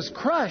Jesus was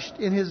crushed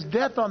in his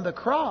death on the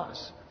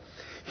cross,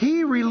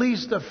 he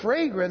released the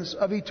fragrance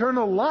of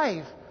eternal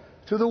life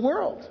to the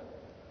world.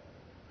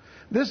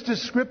 This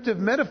descriptive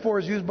metaphor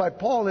is used by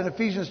Paul in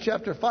Ephesians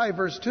chapter 5,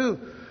 verse 2,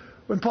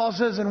 when Paul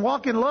says, and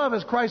walk in love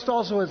as Christ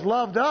also has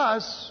loved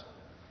us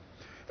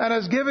and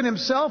has given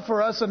himself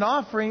for us an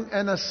offering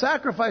and a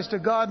sacrifice to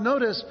God,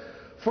 notice,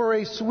 for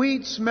a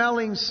sweet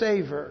smelling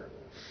savor.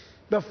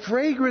 The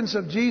fragrance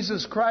of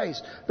Jesus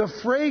Christ, the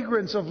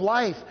fragrance of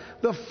life,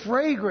 the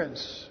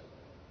fragrance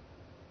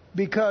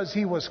because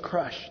he was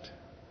crushed.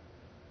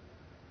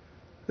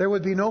 There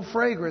would be no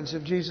fragrance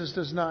if Jesus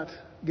does not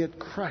get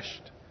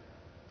crushed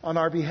on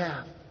our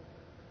behalf.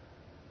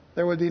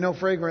 There would be no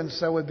fragrance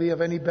that would be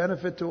of any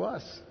benefit to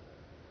us.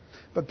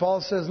 But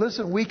Paul says,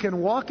 listen, we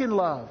can walk in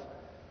love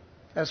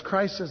as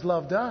Christ has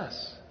loved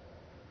us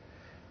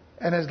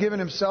and has given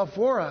himself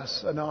for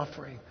us an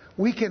offering.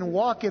 We can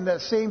walk in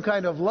that same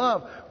kind of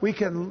love. We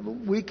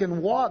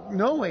can walk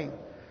knowing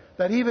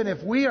that even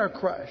if we are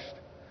crushed,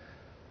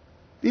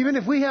 even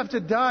if we have to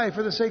die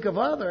for the sake of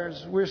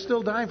others, we're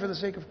still dying for the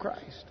sake of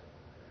Christ.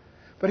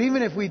 But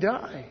even if we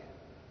die,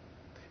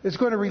 it's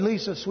going to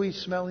release a sweet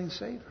smelling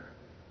savor.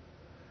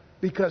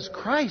 Because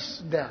Christ's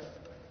death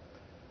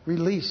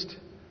released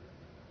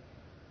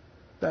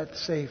that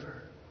savor.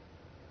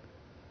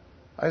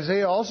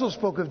 Isaiah also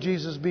spoke of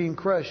Jesus being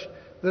crushed.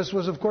 This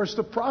was, of course,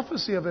 the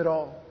prophecy of it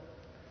all.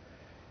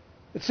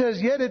 It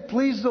says, yet it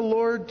pleased the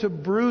Lord to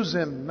bruise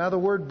him. Now the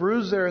word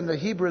bruise there in the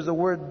Hebrew is the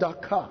word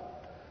dakah,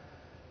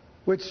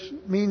 which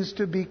means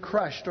to be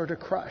crushed or to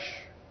crush.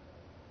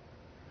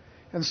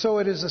 And so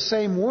it is the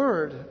same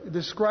word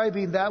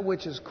describing that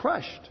which is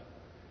crushed.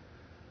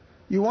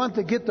 You want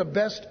to get the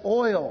best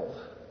oil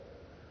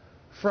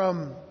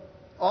from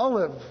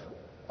olives,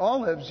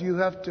 you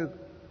have to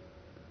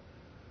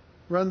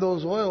run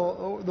those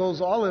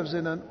olives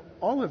in an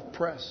olive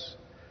press.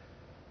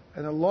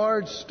 And a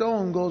large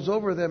stone goes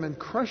over them and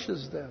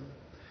crushes them.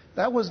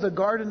 That was the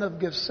Garden of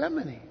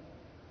Gethsemane.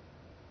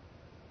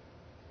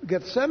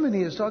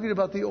 Gethsemane is talking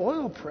about the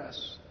oil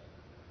press.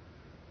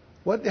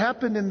 What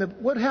happened in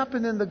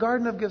the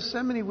Garden of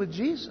Gethsemane with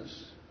Jesus?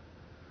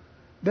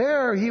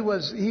 There he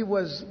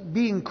was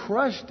being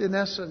crushed, in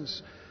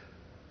essence,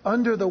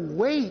 under the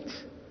weight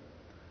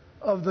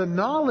of the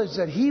knowledge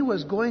that he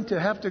was going to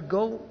have to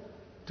go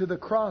to the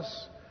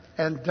cross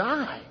and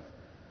die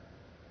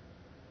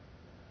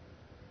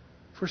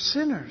for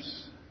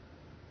sinners.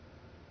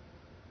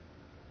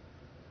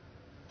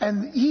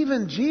 And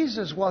even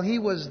Jesus, while he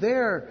was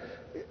there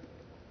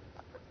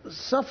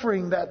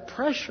suffering that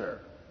pressure,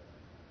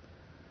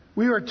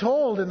 we are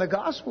told in the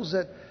Gospels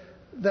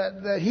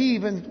that he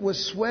even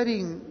was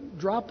sweating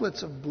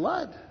droplets of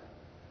blood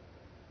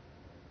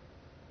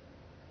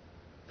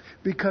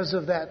because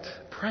of that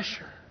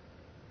pressure.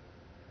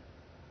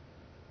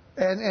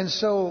 And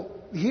so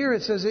here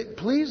it says, it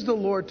pleased the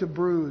Lord to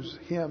bruise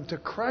him, to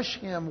crush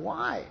him.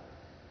 Why?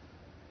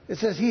 It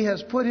says, he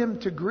has put him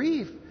to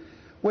grief.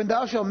 When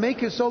thou shalt make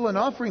his soul an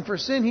offering for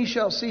sin, he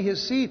shall see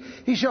his seed.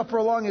 He shall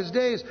prolong his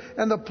days,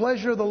 and the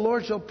pleasure of the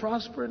Lord shall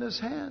prosper in his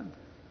hand.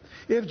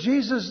 If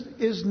Jesus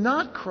is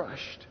not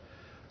crushed,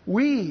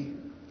 we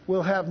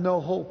will have no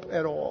hope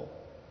at all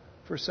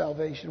for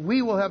salvation.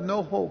 We will have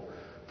no hope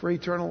for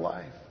eternal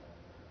life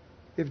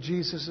if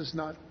Jesus is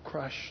not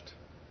crushed.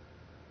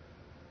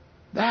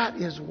 That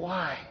is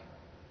why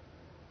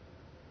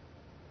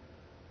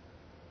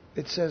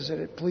it says that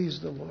it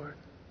pleased the Lord.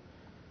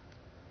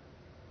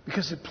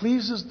 Because it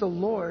pleases the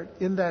Lord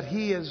in that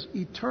he is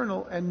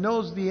eternal and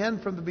knows the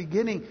end from the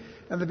beginning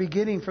and the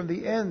beginning from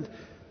the end,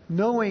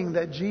 knowing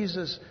that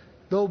Jesus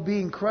though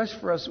being crushed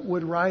for us,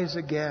 would rise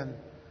again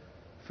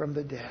from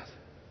the dead.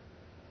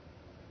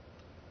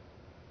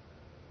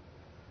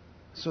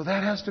 So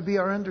that has to be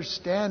our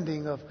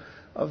understanding of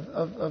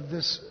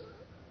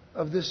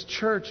this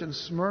church in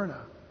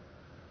Smyrna,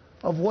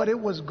 of what it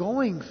was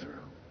going through.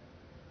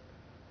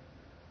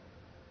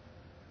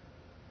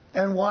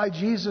 And why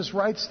Jesus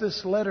writes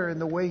this letter in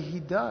the way he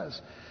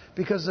does.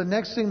 Because the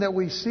next thing that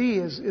we see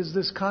is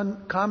this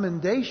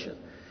commendation.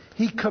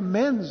 He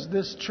commends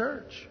this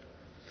church.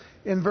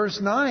 In verse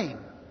 9.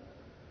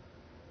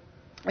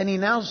 And he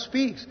now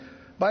speaks.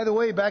 By the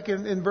way, back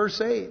in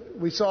verse 8,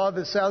 we saw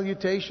the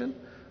salutation.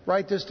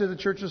 Write this to the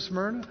church of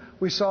Smyrna.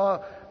 We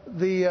saw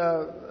the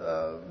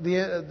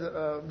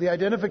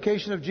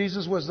identification of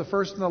Jesus was the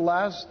first and the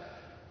last.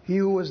 He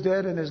who was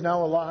dead and is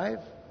now alive.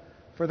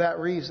 For that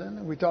reason.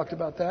 And we talked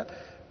about that.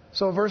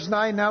 So verse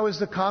 9 now is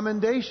the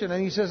commendation.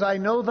 And he says, I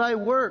know thy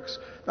works.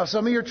 Now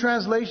some of your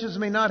translations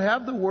may not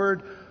have the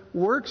word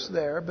works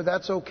there, but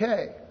that's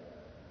okay.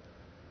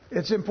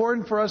 It's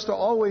important for us to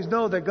always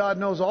know that God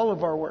knows all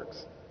of our works.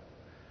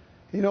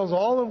 He knows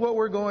all of what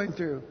we're going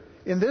through.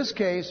 In this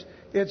case,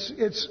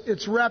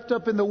 it's wrapped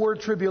up in the word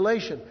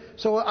tribulation.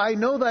 So I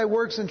know thy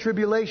works in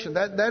tribulation.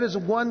 That is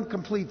one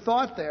complete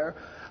thought there.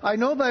 I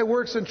know thy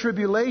works in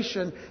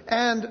tribulation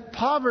and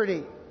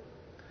poverty.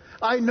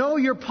 I know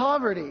your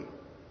poverty.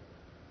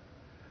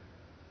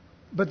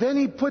 But then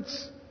he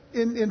puts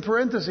in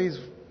parentheses,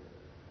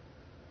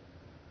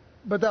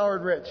 but thou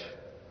art rich.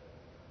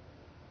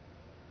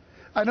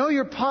 I know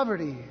your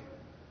poverty,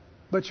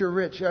 but you're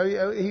rich.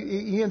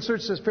 He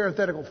inserts this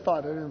parenthetical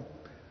thought. I didn't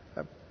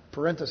have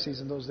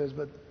parentheses in those days,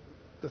 but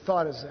the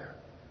thought is there.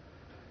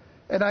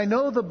 And I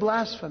know the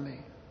blasphemy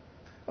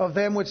of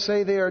them which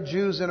say they are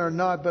Jews and are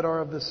not, but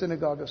are of the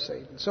synagogue of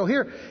Satan. So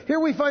here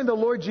we find the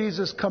Lord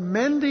Jesus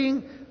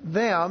commending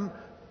them,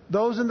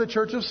 those in the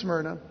church of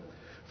Smyrna,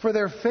 for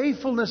their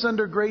faithfulness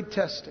under great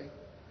testing.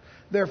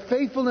 Their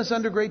faithfulness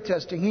under great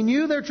testing. He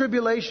knew their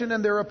tribulation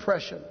and their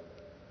oppression.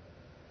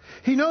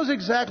 He knows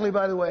exactly,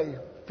 by the way,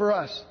 for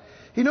us,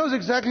 He knows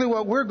exactly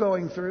what we're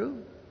going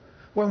through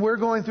when we're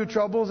going through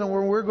troubles and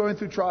when we're going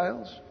through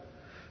trials.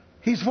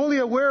 He's fully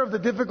aware of the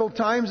difficult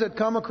times that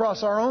come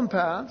across our own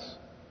paths.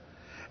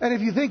 And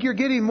if you think you're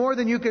getting more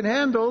than you can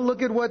handle,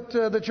 look at what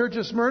the church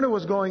of Smyrna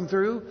was going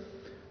through.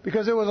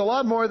 Because it was a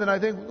lot more than I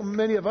think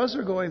many of us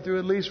are going through,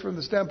 at least from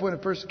the standpoint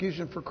of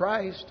persecution for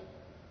Christ.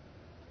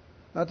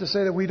 Not to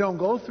say that we don't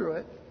go through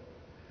it.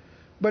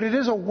 But it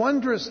is a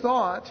wondrous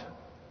thought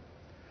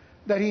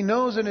that He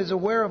knows and is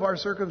aware of our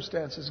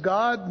circumstances.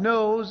 God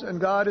knows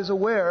and God is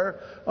aware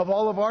of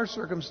all of our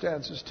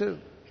circumstances too.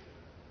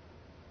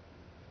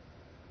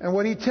 And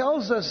what He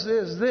tells us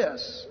is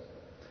this.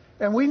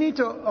 And we need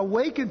to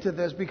awaken to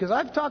this, because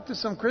I've talked to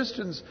some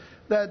Christians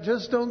that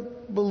just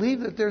don't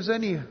believe that there's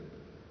any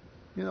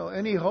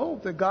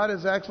hope, that God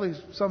has actually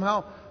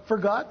somehow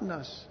forgotten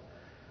us.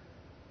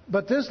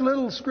 But this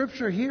little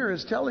scripture here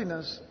is telling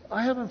us,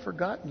 I haven't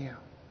forgotten you.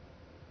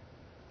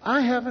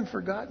 I haven't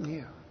forgotten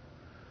you.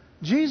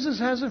 Jesus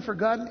hasn't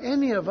forgotten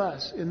any of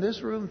us in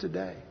this room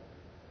today.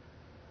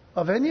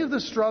 Of any of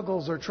the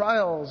struggles or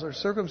trials or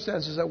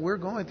circumstances that we're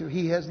going through,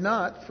 He has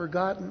not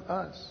forgotten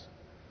us.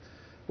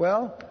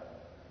 Well,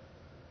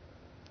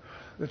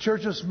 the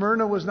church of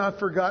Smyrna was not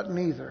forgotten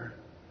either.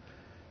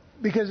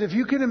 Because if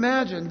you can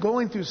imagine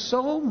going through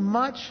so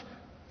much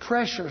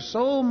pressure,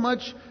 so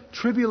much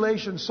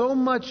tribulation, so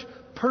much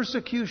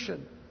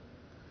persecution,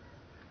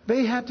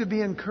 they had to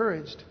be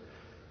encouraged.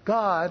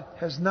 God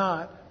has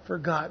not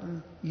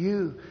forgotten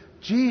you.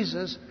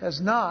 Jesus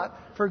has not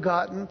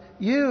forgotten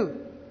you.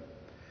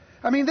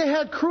 I mean, they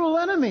had cruel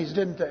enemies,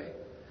 didn't they?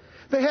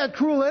 They had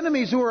cruel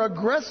enemies who were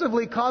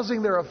aggressively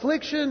causing their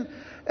affliction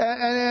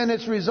and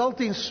its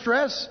resulting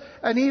stress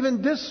and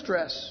even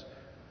distress.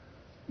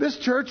 This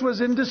church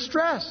was in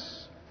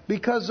distress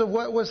because of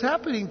what was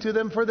happening to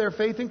them for their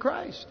faith in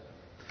Christ.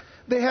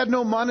 They had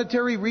no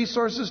monetary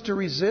resources to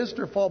resist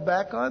or fall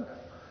back on.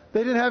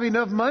 They didn't have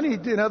enough money,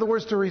 in other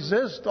words, to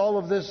resist all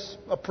of this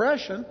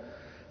oppression.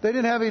 They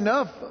didn't have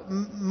enough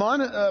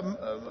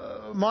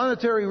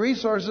monetary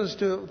resources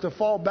to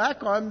fall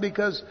back on,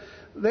 because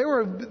they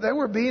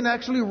were being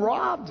actually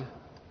robbed.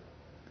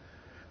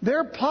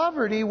 Their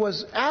poverty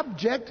was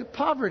abject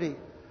poverty.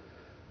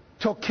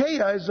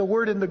 Tokeia is the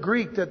word in the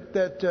Greek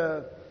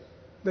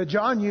that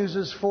John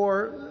uses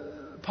for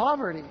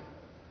poverty.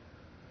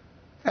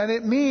 And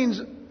it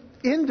means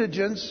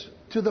indigence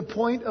to the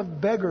point of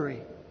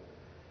beggary.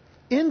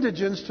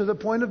 Indigence to the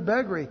point of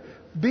beggary.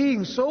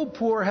 Being so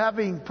poor,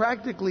 having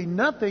practically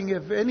nothing,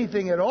 if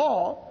anything at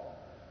all,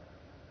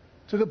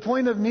 to the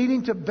point of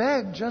needing to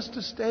beg just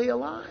to stay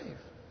alive.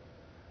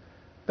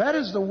 That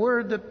is the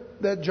word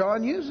that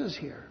John uses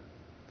here.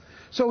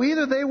 So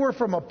either they were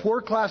from a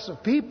poor class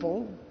of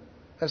people,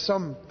 as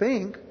some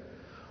think,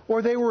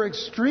 or they were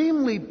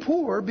extremely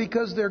poor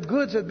because their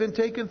goods had been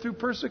taken through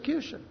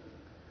persecution.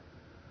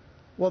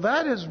 Well,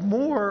 that is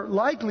more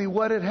likely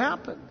what had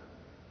happened.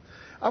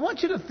 I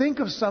want you to think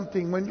of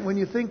something when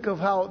you think of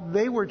how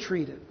they were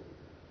treated.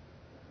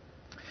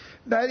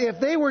 That if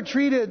they were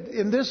treated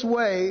in this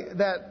way,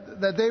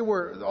 that they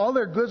were, all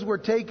their goods were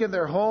taken,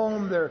 their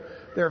home,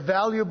 their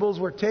valuables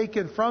were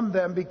taken from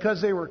them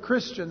because they were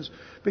Christians,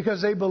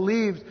 because they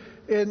believed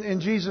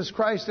in Jesus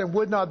Christ and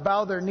would not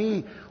bow their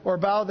knee or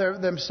bow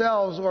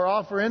themselves or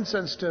offer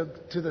incense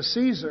to the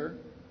Caesar,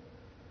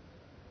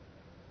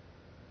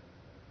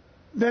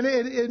 then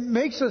it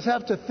makes us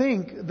have to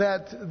think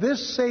that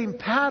this same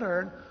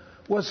pattern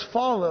was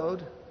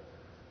followed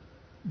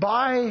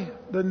by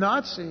the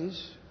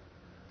Nazis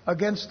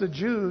against the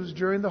Jews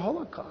during the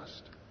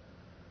Holocaust.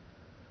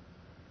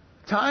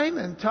 Time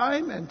and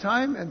time and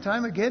time and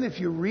time again,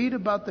 if you read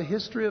about the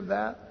history of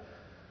that,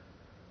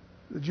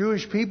 the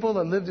Jewish people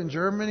that lived in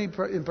Germany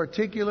in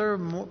particular,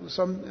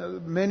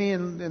 many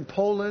in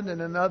Poland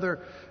and in other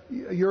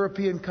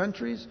European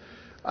countries,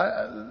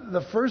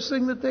 the first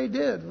thing that they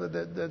did,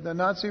 the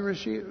Nazi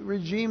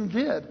regime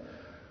did,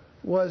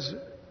 was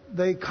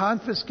they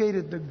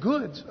confiscated the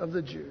goods of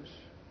the Jews.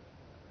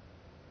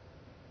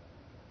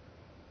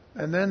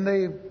 And then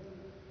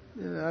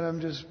and I'm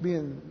just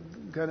being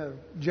kind of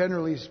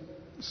generally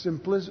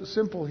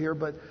simple here,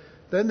 but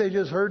then they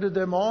just herded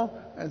them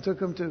all and took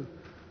them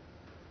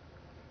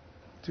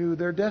to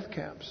their death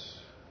camps.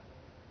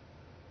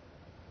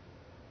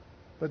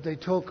 But they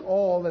took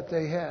all that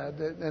they had,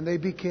 and they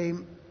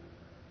became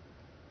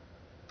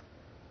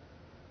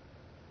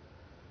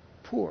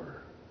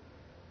poor.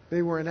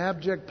 They were in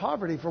abject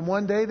poverty. From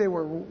one day they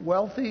were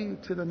wealthy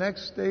to the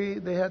next day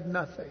they had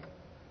nothing.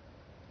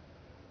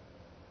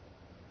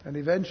 And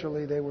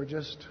eventually they were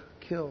just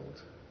killed.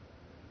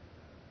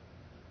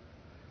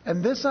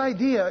 And this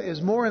idea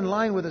is more in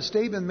line with a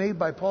statement made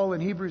by Paul in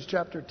Hebrews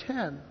chapter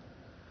 10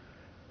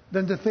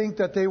 than to think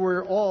that they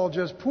were all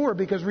just poor.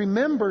 Because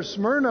remember,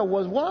 Smyrna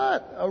was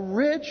what? A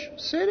rich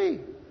city.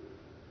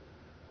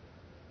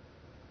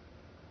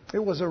 It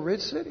was a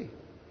rich city.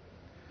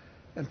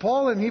 And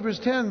Paul in Hebrews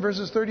 10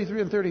 verses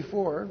 33 and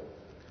 34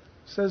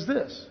 says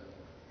this,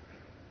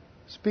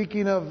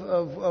 speaking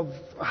of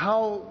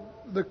how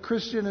the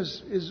Christian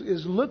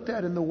is looked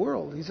at in the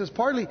world. He says,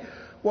 partly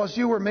whilst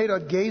you were made a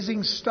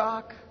gazing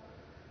stock,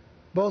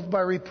 both by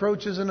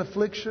reproaches and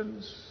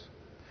afflictions,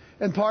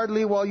 and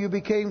partly while you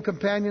became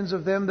companions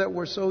of them that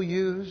were so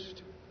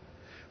used.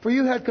 For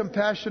you had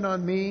compassion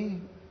on me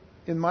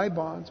in my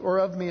bonds, or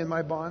of me in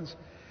my bonds,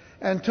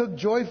 and took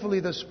joyfully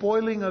the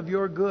spoiling of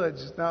your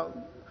goods. Now,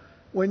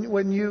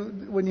 when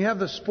you have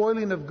the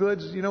spoiling of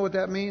goods, you know what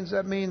that means?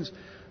 That means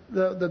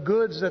the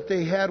goods that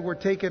they had were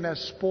taken as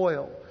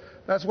spoil.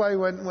 That's why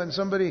when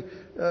somebody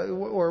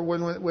or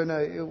when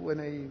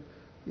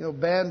a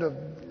band of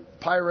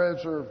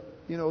pirates or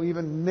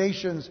even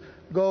nations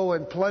go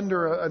and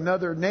plunder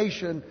another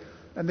nation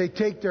and they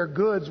take their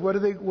goods, what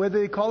do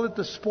they call it?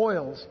 The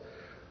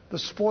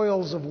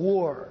spoils of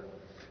war.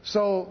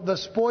 So the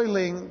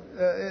spoiling,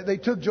 they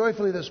took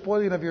joyfully the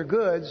spoiling of your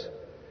goods,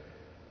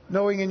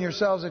 knowing in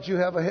yourselves that you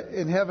have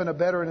in heaven a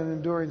better and an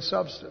enduring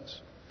substance.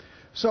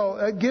 So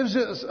it gives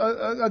us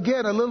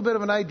again a little bit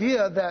of an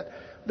idea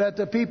that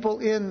the people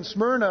in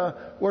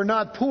Smyrna were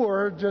not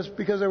poor just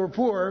because they were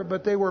poor,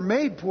 but they were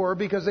made poor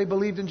because they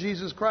believed in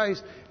Jesus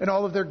Christ and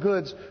all of their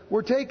goods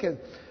were taken.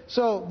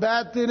 So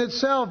that in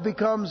itself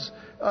becomes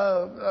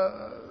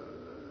a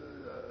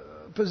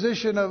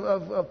position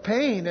of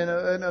pain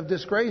and of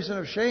disgrace and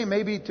of shame,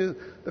 maybe to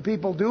the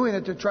people doing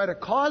it to try to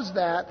cause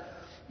that.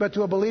 But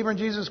to a believer in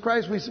Jesus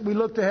Christ, we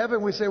look to heaven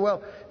and we say,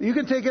 well, you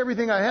can take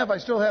everything I have, I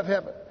still have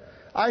heaven.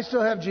 I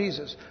still have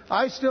Jesus.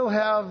 I still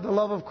have the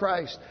love of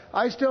Christ.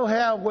 I still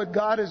have what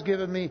God has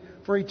given me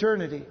for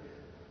eternity.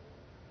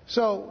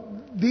 So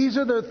these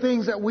are the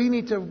things that we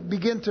need to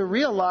begin to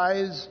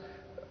realize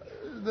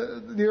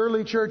the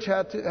early church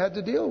had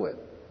to deal with.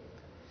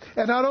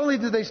 And not only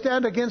did they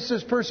stand against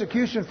this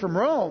persecution from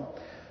Rome,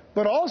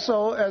 but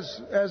also,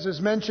 as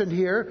is mentioned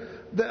here,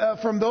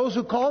 from those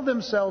who call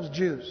themselves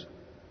Jews.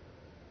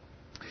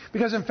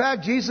 Because in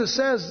fact, Jesus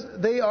says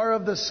they are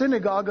of the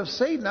synagogue of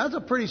Satan. That's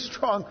a pretty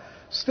strong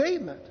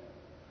statement.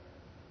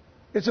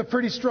 It's a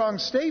pretty strong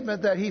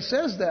statement that he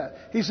says that.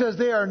 He says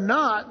they are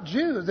not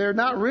Jews. They're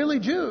not really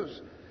Jews,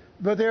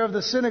 but they're of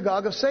the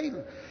synagogue of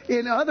Satan.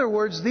 In other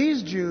words,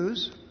 these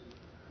Jews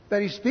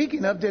that he's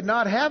speaking of did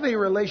not have a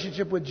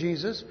relationship with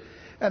Jesus,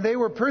 and they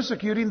were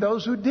persecuting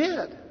those who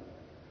did.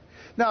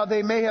 Now,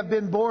 they may have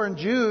been born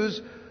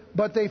Jews,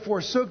 but they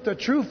forsook the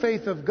true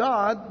faith of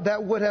God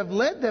that would have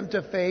led them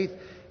to faith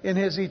in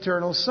His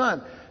eternal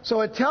Son. So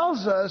it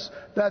tells us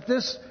that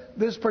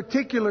this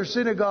particular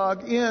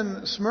synagogue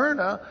in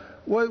Smyrna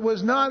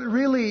was not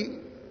really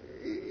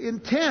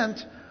intent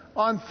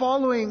on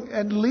following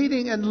and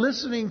leading and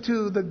listening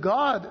to the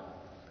God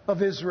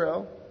of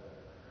Israel,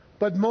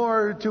 but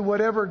more to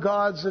whatever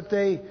gods that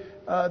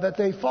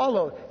they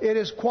followed. It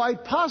is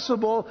quite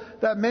possible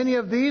that many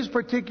of these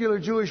particular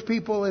Jewish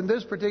people in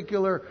this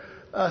particular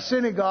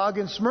synagogue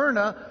in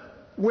Smyrna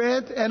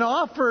went and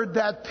offered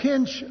that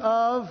pinch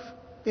of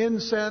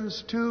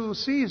incense to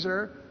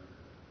Caesar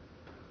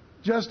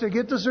just to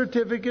get the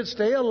certificate,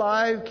 stay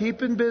alive,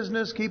 keep in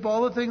business, keep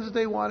all the things that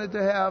they wanted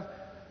to have,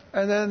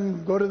 and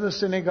then go to the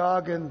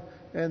synagogue and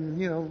And,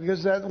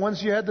 because that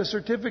once you had the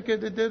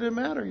certificate, it didn't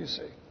matter, you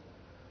see.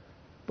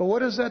 But what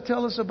does that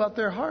tell us about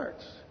their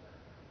hearts?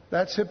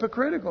 That's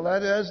hypocritical.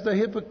 That is the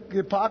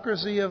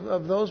hypocrisy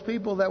of those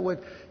people that would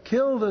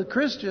kill the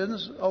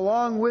Christians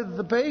along with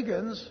the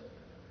pagans.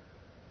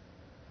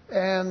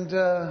 And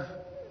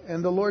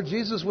the Lord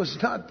Jesus was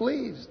not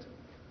pleased.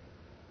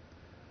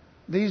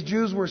 These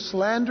Jews were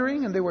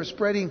slandering and they were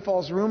spreading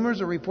false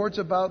rumors or reports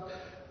about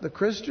the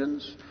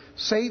Christians.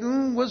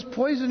 Satan was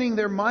poisoning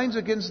their minds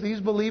against these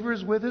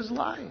believers with his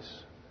lies.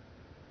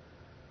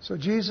 So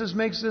Jesus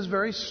makes this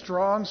very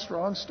strong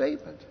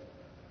statement.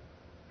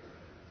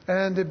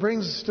 And it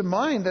brings to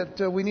mind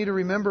that we need to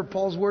remember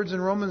Paul's words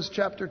in Romans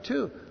chapter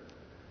 2.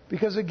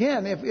 Because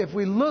again, if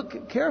we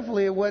look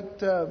carefully at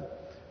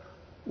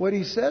what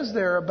he says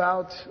there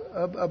about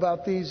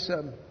these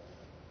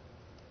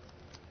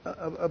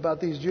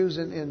Jews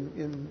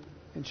in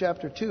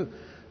chapter 2.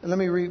 And let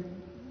me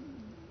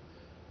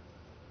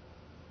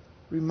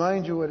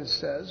remind you what it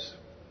says.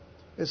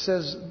 It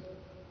says,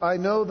 I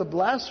know the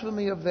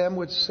blasphemy of them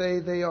which say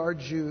they are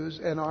Jews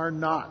and are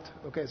not.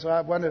 Okay, so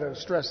I wanted to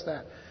stress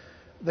that.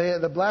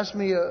 The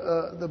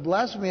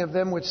blasphemy of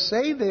them which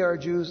say they are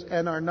Jews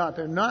and are not.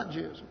 They're not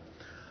Jews.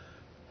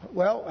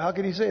 Well, how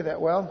can he say that?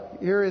 Well,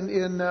 here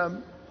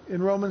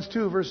in Romans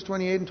 2, verse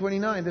 28 and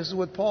 29, this is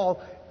what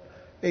Paul,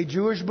 a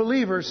Jewish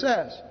believer,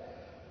 says.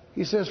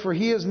 He says, for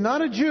he is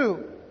not a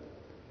Jew,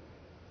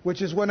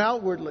 which is one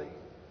outwardly.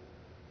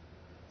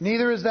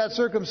 Neither is that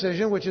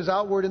circumcision, which is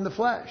outward in the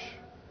flesh.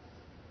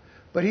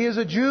 But he is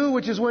a Jew,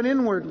 which is one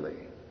inwardly.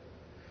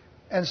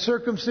 And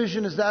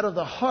circumcision is that of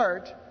the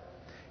heart,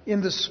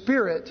 in the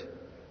spirit,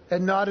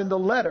 and not in the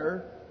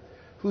letter,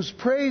 whose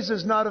praise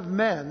is not of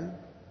men,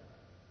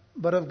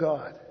 but of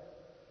God.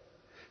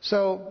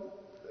 So,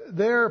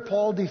 there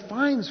Paul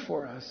defines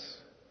for us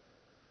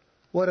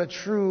what a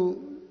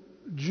true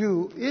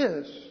Jew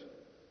is.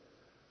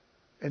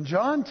 And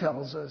John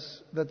tells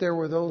us that there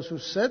were those who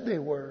said they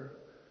were,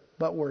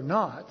 but were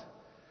not,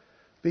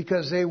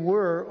 because they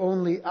were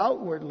only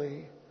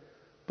outwardly,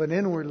 but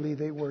inwardly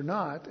they were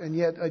not. And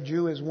yet a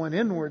Jew is one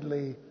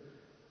inwardly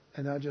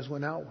and not just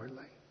one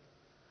outwardly.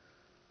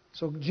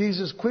 So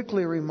Jesus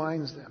quickly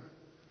reminds them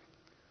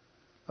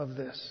of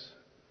this.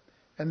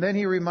 And then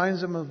he reminds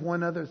them of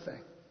one other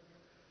thing.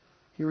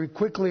 He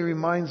quickly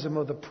reminds them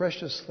of the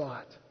precious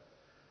thought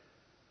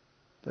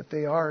that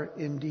they are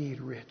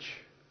indeed rich.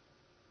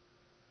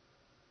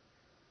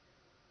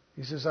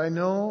 He says, I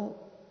know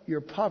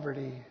your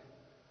poverty,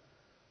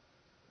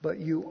 but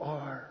you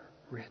are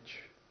rich.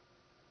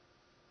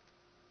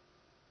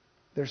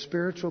 Their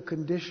spiritual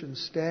condition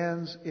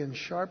stands in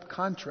sharp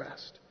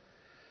contrast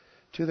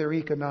to their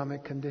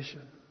economic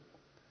condition.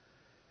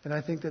 And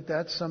I think that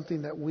that's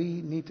something that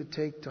we need to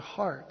take to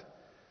heart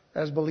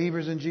as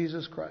believers in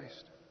Jesus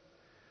Christ.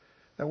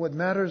 That what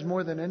matters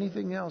more than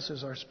anything else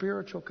is our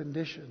spiritual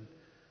condition,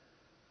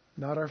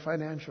 not our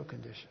financial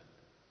condition.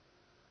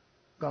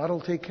 God will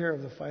take care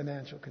of the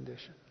financial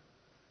condition.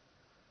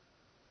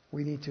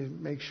 We need to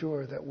make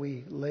sure that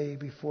we lay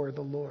before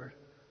the Lord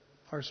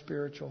our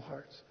spiritual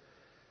hearts,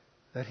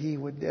 that He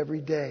would every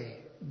day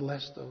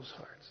bless those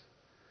hearts.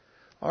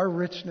 Our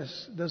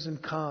richness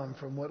doesn't come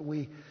from what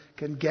we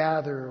can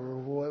gather or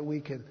what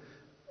we can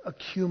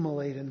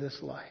accumulate in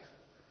this life.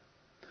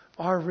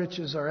 Our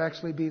riches are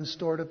actually being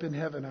stored up in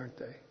heaven, aren't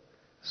they?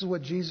 This is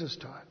what Jesus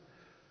taught.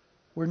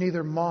 Where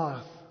neither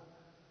moth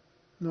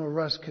nor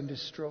rust can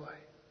destroy.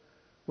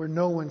 Where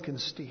no one can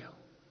steal.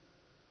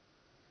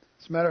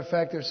 As a matter of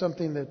fact, there's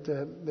something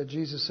that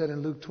Jesus said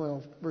in Luke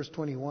 12, verse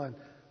 21,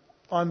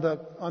 on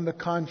the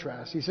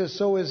contrast. He says,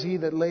 so is he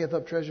that layeth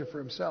up treasure for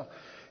himself.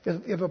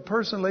 If a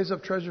person lays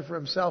up treasure for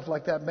himself,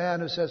 like that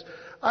man who says,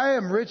 I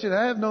am rich and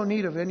I have no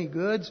need of any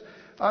goods.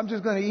 I'm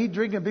just going to eat,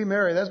 drink, and be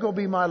merry. That's going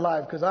to be my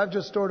life because I've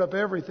just stored up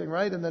everything,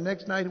 right? And the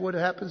next night, what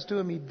happens to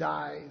him? He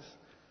dies.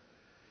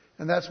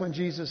 And that's when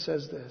Jesus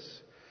says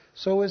this.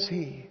 So is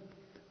he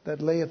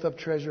that layeth up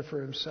treasure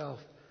for himself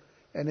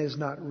and is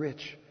not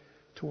rich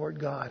toward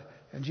God.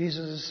 And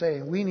Jesus is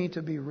saying we need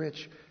to be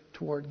rich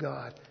toward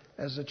God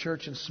as the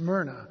church in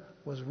Smyrna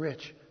was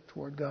rich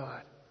toward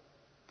God.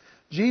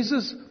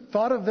 Jesus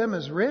thought of them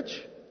as rich,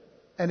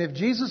 and if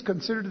Jesus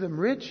considered them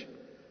rich,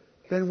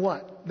 then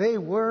what? They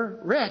were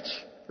rich,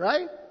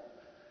 right?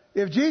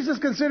 If Jesus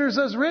considers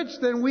us rich,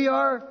 then we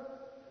are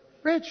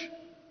rich.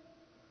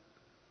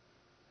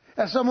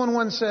 As someone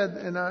once said,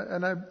 and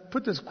I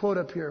put this quote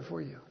up here for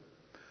you,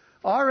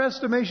 our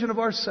estimation of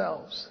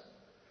ourselves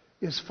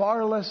is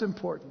far less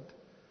important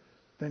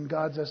than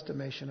God's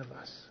estimation of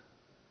us.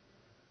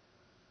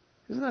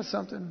 Isn't that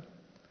something?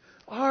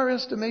 Our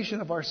estimation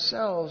of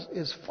ourselves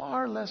is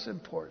far less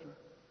important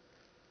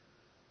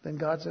than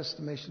God's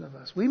estimation of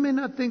us. We may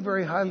not think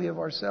very highly of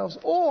ourselves,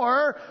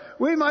 or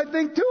we might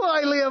think too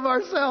highly of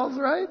ourselves,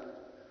 right?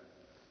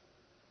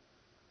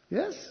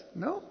 Yes?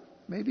 No?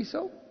 Maybe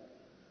so.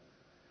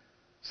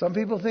 Some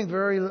people think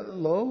very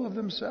low of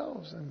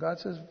themselves, and God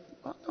says,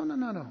 oh,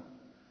 no.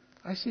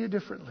 I see you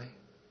differently.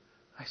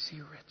 I see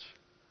you rich.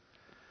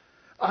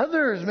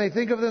 Others may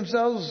think of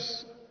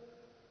themselves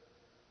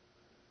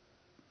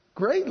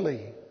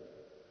greatly.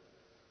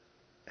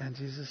 And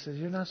Jesus says,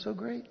 you're not so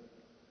great.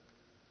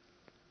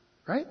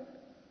 Right?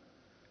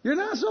 You're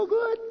not so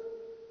good.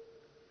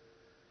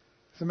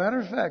 As a matter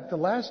of fact, the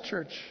last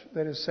church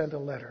that has sent a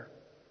letter,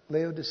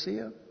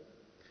 Laodicea,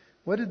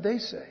 what did they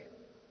say?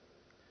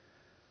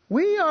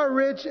 We are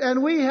rich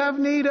and we have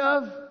need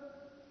of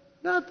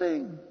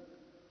nothing.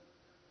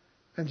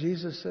 And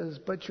Jesus says,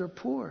 but you're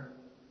poor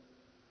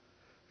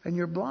and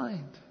you're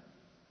blind.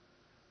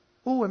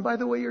 Oh, and by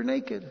the way, you're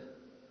naked.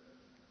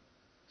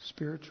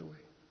 Spiritually.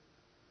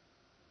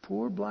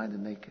 Poor, blind,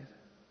 and naked.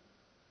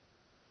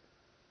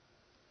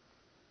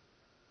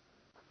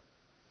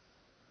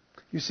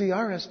 You see,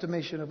 our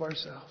estimation of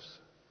ourselves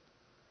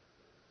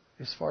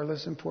is far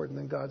less important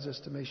than God's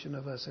estimation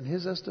of us. And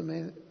His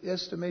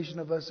estimation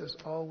of us is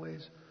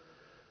always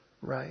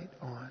right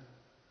on.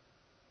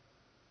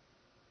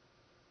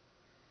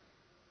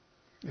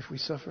 If we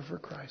suffer for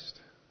Christ,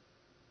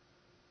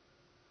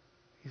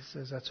 He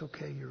says, that's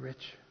okay, you're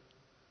rich.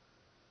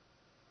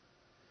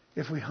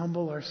 If we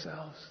humble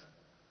ourselves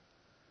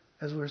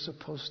as we're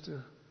supposed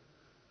to,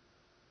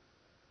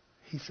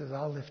 He says,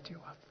 I'll lift you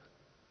up.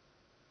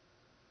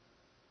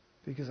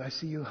 Because I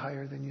see you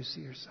higher than you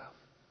see yourself.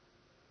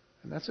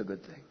 And that's a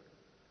good thing.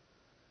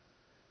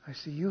 I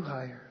see you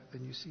higher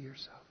than you see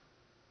yourself.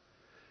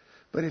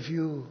 But if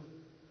you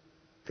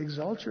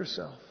exalt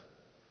yourself,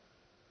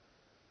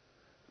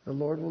 the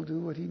Lord will do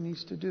what He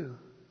needs to do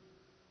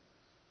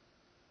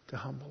to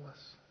humble us.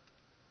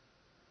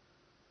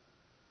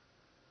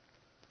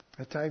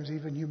 At times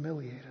even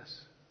humiliate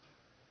us.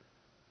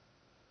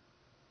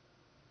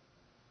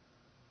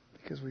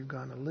 Because we've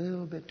gone a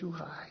little bit too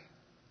high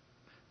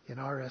in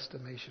our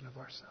estimation of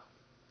ourselves.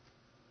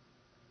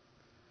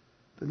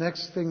 The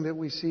next thing that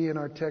we see in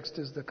our text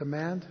is the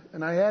command.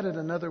 And I added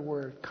another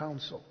word,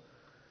 counsel.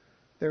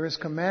 There is a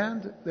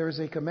command,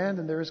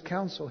 and there is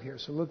counsel here.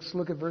 So let's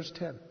look at verse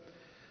 10.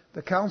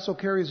 The counsel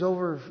carries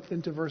over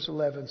into verse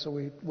 11,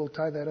 so we'll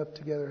tie that up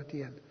together at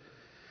the end.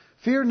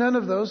 Fear none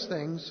of those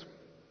things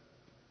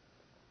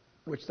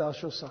which thou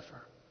shalt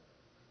suffer.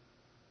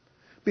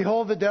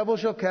 Behold, the devil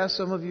shall cast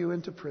some of you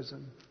into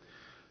prison.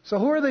 So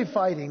who are they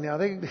fighting now?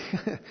 They're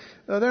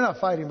not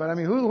fighting, but I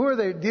mean, who are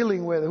they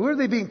dealing with? Who are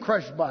they being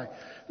crushed by?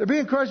 They're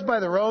being crushed by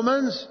the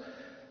Romans.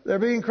 They're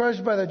being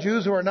crushed by the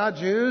Jews who are not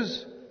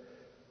Jews.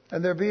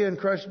 And they're being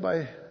crushed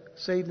by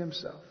Satan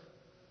himself.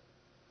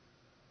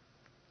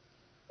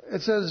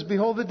 It says,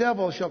 behold, the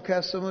devil shall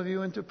cast some of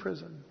you into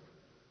prison,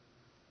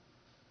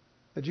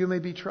 that you may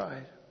be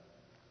tried.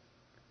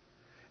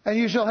 And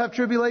you shall have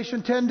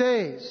tribulation 10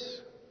 days.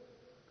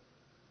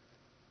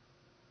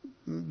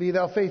 Be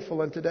thou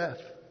faithful unto death,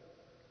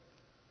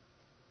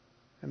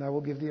 and I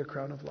will give thee a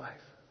crown of life.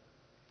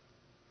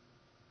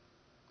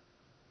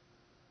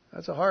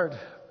 That's a hard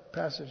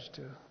passage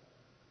to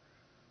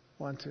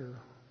want to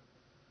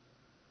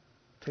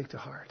take to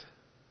heart.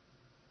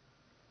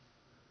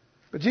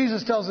 But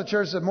Jesus tells the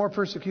church that more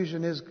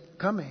persecution is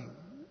coming.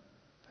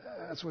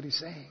 That's what He's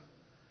saying.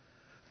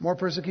 More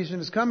persecution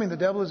is coming. The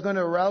devil is going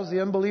to arouse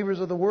the unbelievers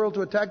of the world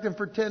to attack them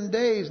for 10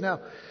 days. Now,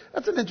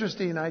 that's an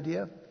interesting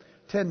idea.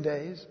 10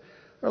 days.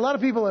 A lot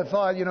of people have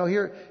thought,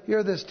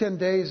 here this 10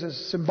 days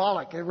is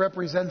symbolic. It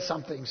represents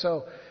something.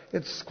 So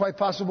it's quite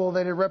possible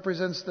that it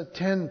represents the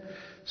 10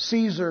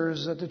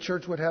 Caesars that the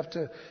church would have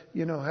to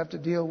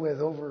deal with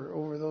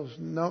over those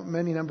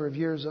many number of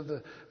years of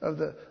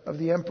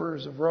the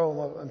emperors of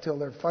Rome until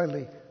they're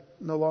finally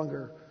no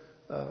longer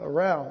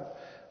around.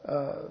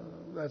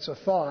 That's a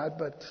thought,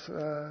 but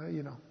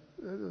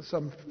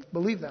some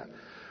believe that.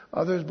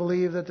 Others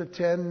believe that the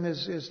 10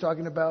 is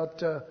talking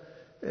about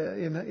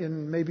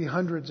in maybe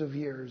hundreds of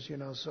years,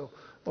 so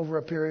over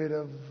a period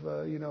of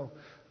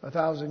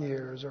 1,000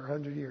 years or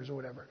 100 years or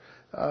whatever,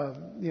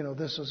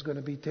 this is going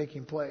to be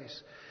taking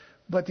place.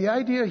 But the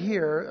idea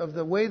here of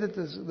the way that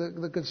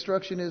the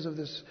construction is of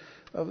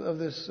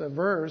this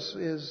verse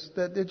is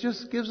that it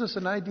just gives us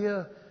an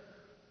idea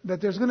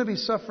that there's going to be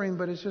suffering,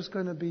 but it's just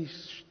going to be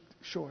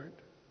short,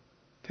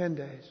 10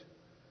 days.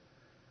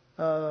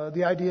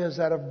 The idea is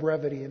that of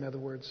brevity, in other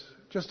words,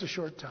 just a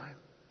short time.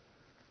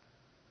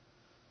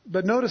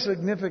 But note a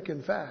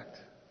significant fact.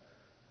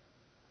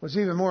 What's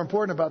even more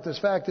important about this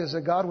fact is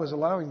that God was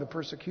allowing the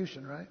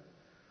persecution, right?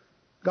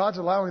 God's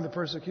allowing the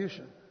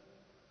persecution.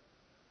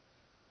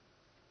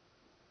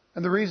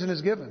 And the reason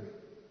is given.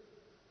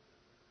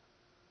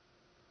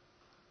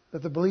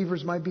 That the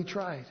believers might be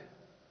tried.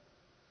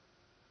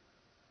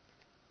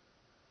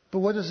 But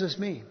what does this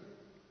mean?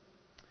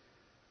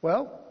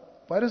 Well,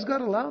 why does God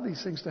allow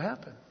these things to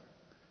happen?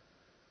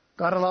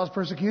 God allows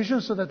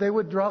persecution so that they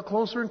would draw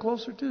closer and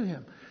closer to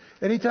Him.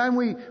 Anytime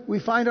we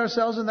find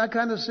ourselves in that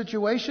kind of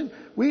situation,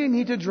 we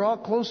need to draw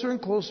closer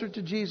and closer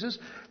to Jesus.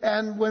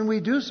 And when we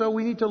do so,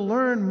 we need to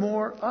learn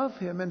more of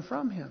Him and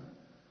from Him.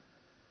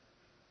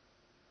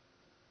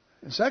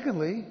 And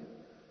secondly,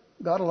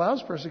 God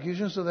allows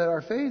persecution so that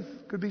our faith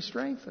could be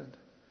strengthened.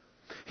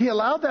 He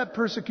allowed that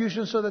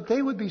persecution so that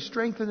they would be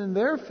strengthened in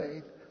their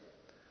faith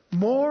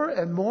more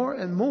and more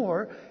and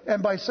more.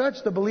 And by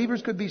such, the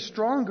believers could be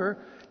stronger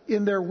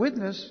in their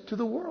witness to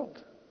the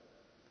world.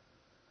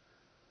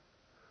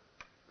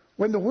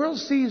 When the world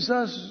sees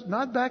us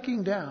not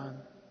backing down,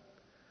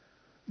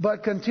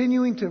 but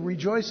continuing to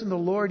rejoice in the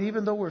Lord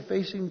even though we're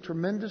facing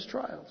tremendous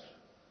trials,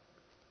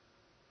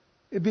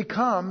 it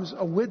becomes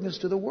a witness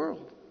to the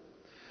world.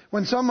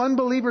 When some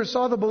unbelievers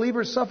saw the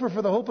believers suffer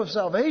for the hope of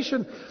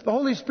salvation, the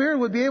Holy Spirit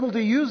would be able to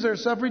use their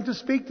suffering to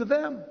speak to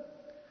them.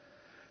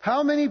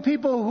 How many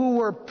people who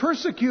were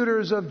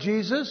persecutors of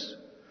Jesus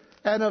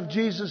and of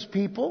Jesus'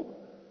 people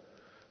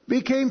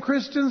became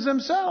Christians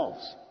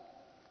themselves?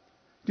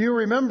 Do you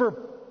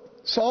remember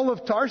Saul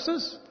of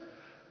Tarsus?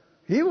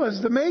 He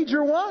was the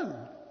major one.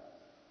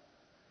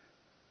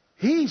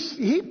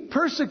 He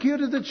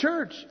persecuted the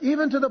church,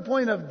 even to the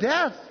point of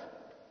death.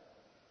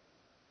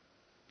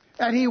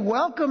 And he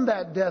welcomed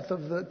that death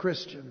of the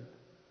Christian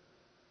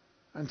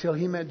until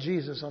he met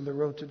Jesus on the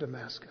road to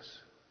Damascus.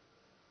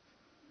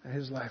 And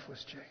his life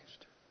was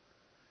changed.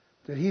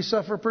 Did he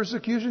suffer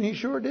persecution? He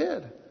sure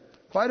did.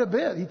 Quite a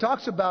bit. He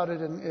talks about it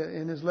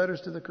in his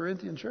letters to the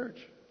Corinthian church.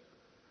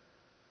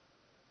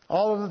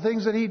 All of the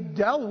things that he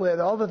dealt with,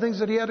 all the things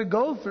that he had to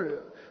go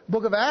through. The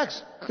book of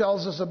Acts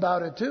tells us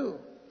about it too.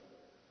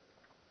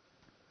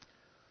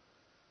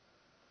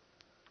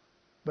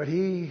 But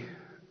he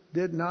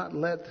did not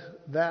let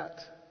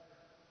that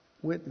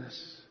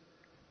witness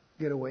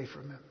get away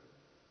from him.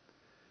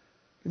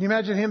 Can you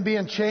imagine him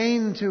being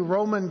chained to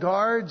Roman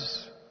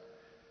guards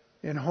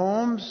in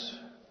homes?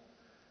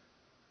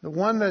 The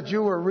one that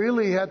you were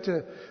really had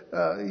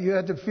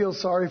to feel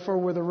sorry for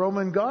were the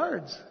Roman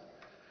guards,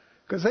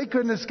 because they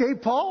couldn't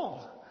escape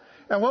Paul.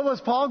 And what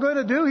was Paul going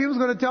to do? He was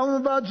going to tell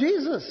them about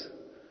Jesus.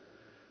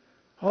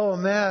 Oh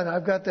man,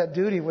 I've got that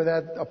duty with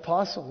that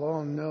apostle.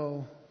 Oh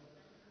no.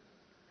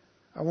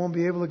 I won't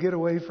be able to get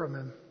away from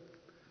him.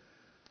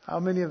 How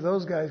many of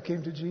those guys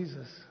came to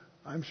Jesus?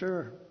 I'm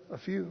sure a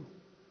few.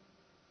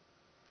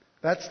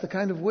 That's the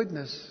kind of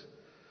witness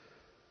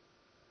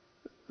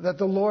that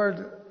the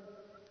Lord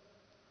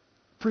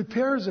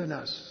prepares in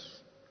us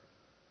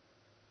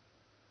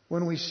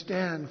when we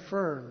stand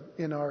firm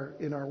in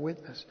our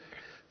witness.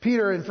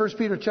 Peter, in 1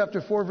 Peter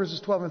chapter 4,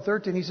 verses 12 and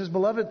 13, he says,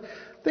 "Beloved,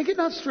 think it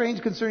not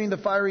strange concerning the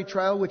fiery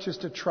trial which is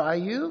to try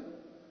you,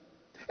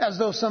 as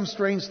though some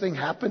strange thing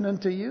happened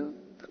unto you.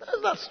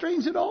 That's not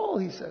strange at all,"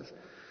 he says.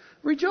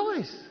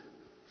 "Rejoice,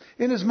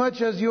 inasmuch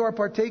as you are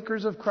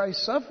partakers of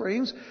Christ's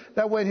sufferings,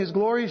 that when his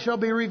glory shall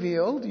be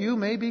revealed, you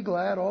may be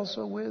glad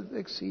also with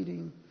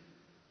exceeding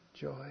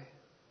joy."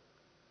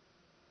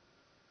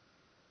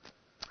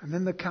 And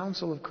then the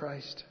counsel of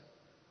Christ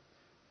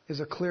is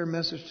a clear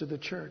message to the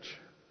church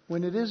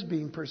when it is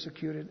being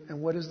persecuted.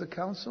 And what is the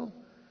counsel?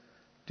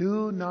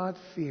 Do not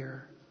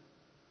fear,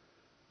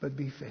 but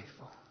be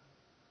faithful.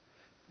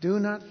 Do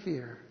not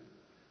fear,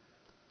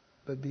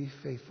 but be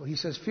faithful. He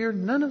says, fear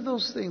none of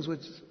those things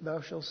which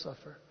thou shalt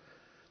suffer.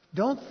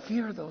 Don't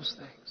fear those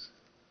things.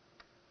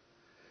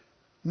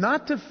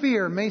 Not to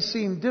fear may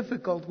seem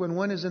difficult when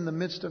one is in the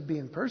midst of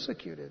being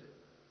persecuted.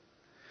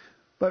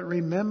 But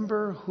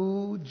remember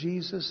who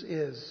Jesus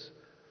is.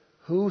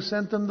 Who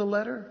sent them the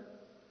letter?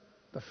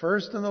 The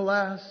first and the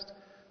last,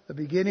 the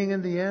beginning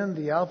and the end,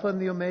 the Alpha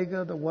and the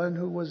Omega, the one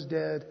who was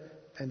dead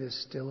and is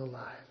still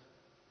alive.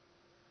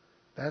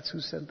 That's who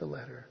sent the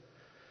letter.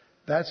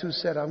 That's who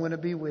said, I'm going to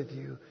be with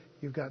you.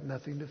 You've got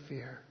nothing to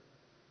fear.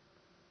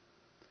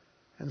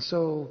 And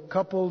so,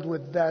 coupled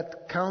with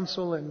that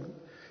counsel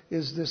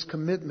is this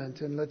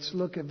commitment. And let's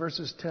look at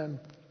verses 10.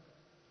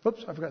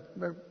 Oops, I forgot.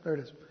 There it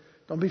is.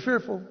 Don't be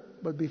fearful,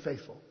 but be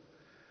faithful.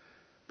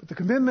 But the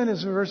commitment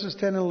is in verses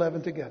 10 and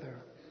 11 together.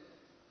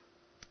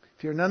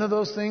 Fear none of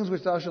those things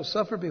which thou shalt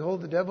suffer.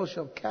 Behold, the devil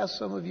shall cast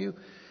some of you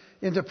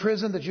into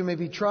prison, that you may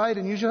be tried,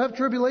 and you shall have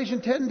tribulation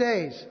 10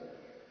 days.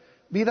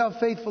 Be thou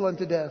faithful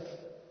unto death,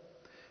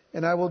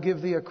 and I will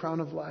give thee a crown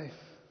of life.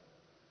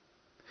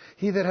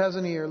 He that has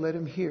an ear, let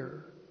him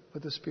hear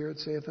what the Spirit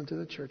saith unto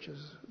the churches.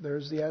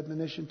 There's the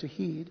admonition to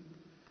heed.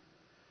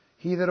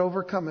 He that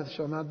overcometh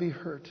shall not be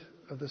hurt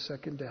of the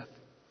second death.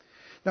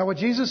 Now, what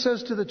Jesus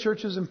says to the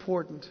church is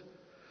important,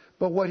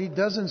 but what he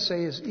doesn't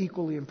say is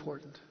equally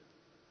important.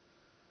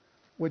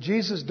 What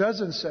Jesus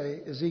doesn't say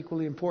is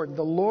equally important.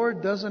 The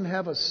Lord doesn't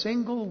have a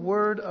single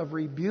word of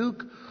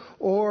rebuke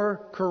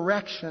or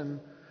correction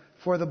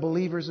for the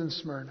believers in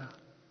Smyrna.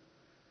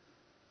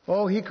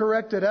 Oh, he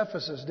corrected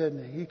Ephesus,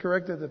 didn't he? He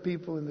corrected the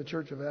people in the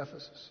church of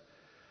Ephesus.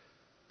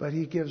 But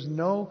he gives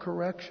no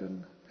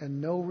correction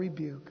and no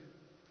rebuke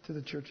to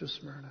the church of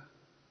Smyrna.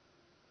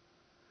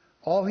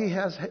 All he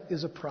has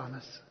is a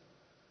promise.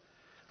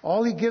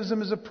 All he gives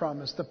them is a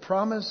promise. The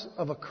promise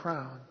of a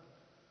crown.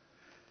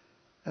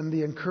 And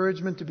the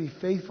encouragement to be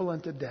faithful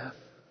unto death.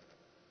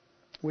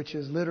 Which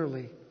is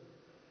literally,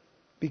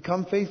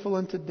 become faithful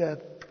unto death,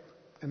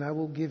 and I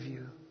will give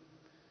you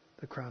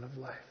the crown of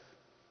life.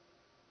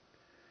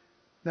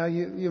 Now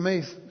you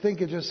may think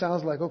it just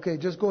sounds like, okay,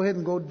 just go ahead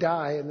and go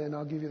die, and then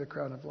I'll give you the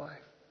crown of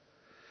life.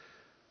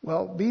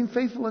 Well, being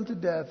faithful unto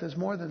death is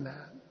more than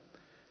that.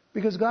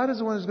 Because God is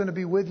the one who's going to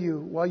be with you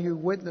while you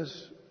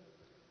witness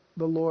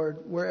the Lord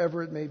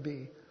wherever it may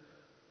be.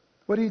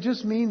 What he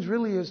just means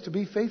really is to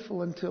be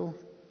faithful until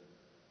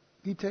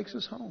he takes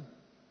us home.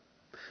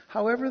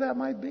 However that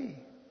might be.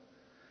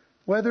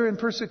 Whether in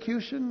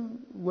persecution,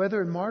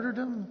 whether in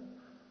martyrdom,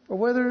 or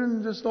whether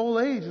in just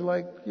old age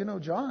like,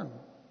 John.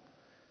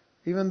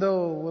 Even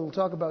though we'll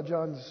talk about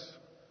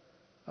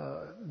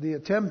the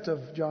attempt of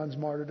John's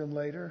martyrdom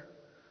later.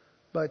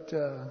 But,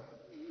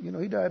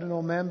 he died an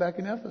old man back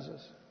in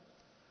Ephesus.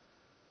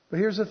 But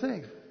here's the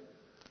thing.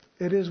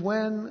 It is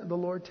when the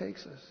Lord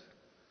takes us.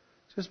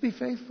 Just be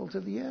faithful to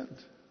the end.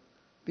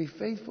 Be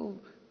faithful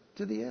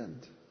to the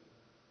end.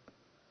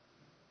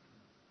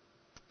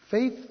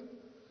 Faith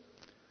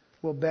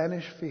will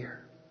banish fear.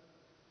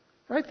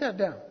 Write that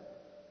down.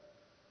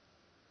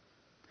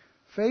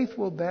 Faith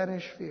will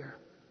banish fear.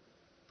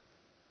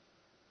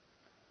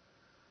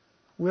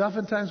 We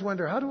oftentimes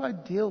wonder, how do I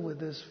deal with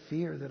this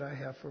fear that I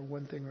have for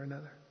one thing or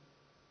another?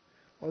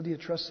 Well, do you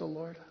trust the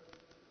Lord?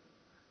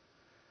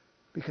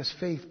 Because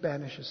faith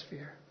banishes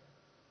fear.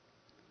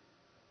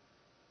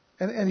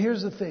 And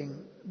here's the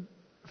thing.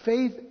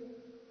 Faith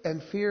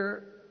and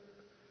fear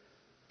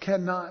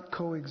cannot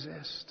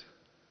coexist.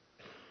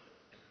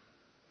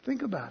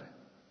 Think about it.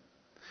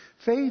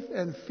 Faith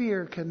and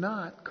fear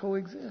cannot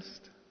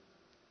coexist.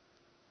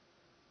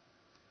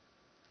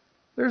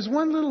 There's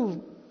one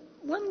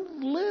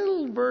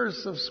little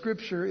verse of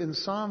Scripture in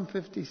Psalm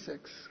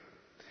 56.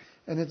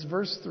 And it's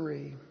verse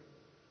 3.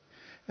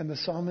 And the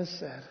psalmist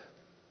said,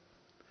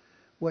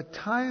 "What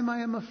time I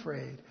am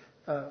afraid,"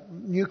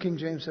 New King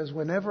James says,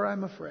 "whenever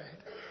I'm afraid,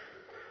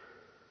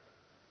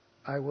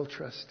 I will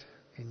trust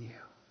in you."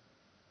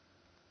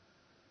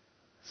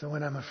 So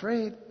when I'm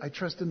afraid, I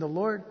trust in the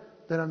Lord,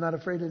 then I'm not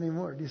afraid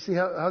anymore. Do you see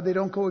how they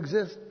don't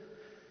coexist?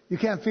 You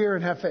can't fear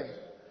and have faith.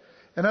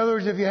 In other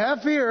words, if you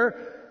have fear,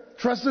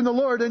 trust in the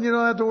Lord, then you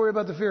don't have to worry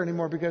about the fear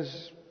anymore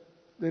because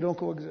they don't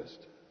coexist.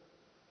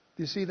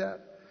 Do you see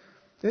that?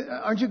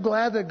 Aren't you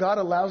glad that God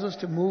allows us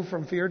to move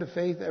from fear to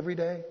faith every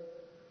day?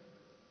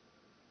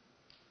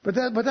 But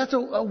that's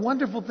a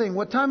wonderful thing.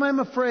 What time I'm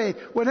afraid,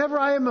 whenever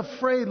I am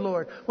afraid,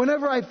 Lord,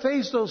 whenever I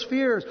face those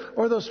fears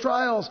or those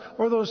trials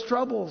or those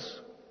troubles,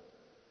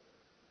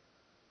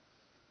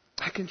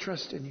 I can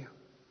trust in you.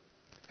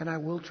 And I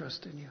will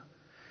trust in you.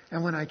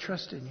 And when I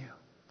trust in you,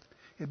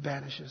 it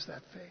banishes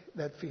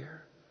that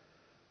fear.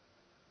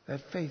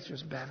 That faith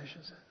just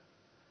banishes it.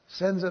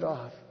 Sends it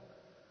off.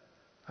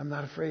 I'm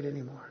not afraid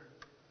anymore.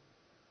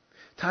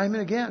 Time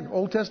and again,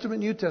 Old Testament,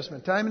 New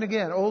Testament. Time and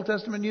again, Old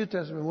Testament, New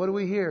Testament. What do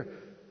we hear?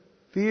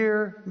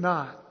 Fear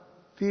not.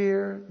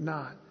 Fear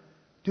not.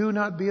 Do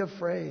not be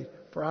afraid,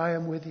 for I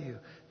am with you.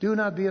 Do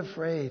not be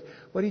afraid.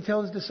 What did he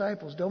tell his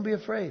disciples? Don't be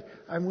afraid.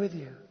 I'm with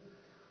you.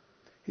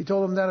 He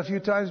told them that a few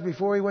times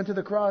before he went to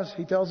the cross.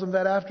 He tells them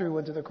that after he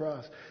went to the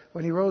cross.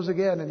 When he rose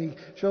again and he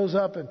shows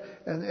up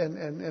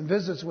and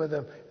visits with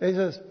them. He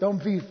says,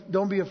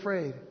 don't be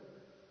afraid.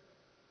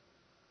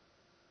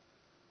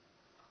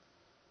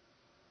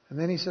 And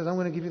then he says, I'm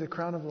going to give you the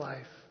crown of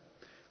life.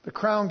 The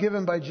crown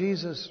given by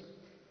Jesus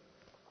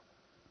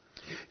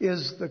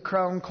is the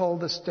crown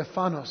called the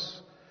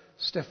Stephanos.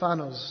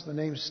 Stephanos, the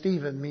name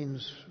Stephen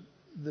means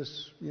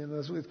this,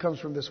 it comes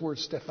from this word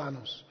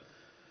Stephanos.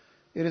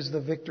 It is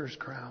the victor's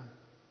crown.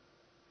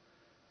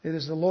 It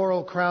is the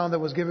laurel crown that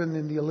was given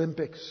in the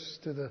Olympics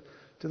to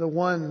the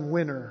one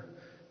winner.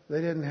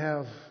 They didn't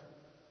have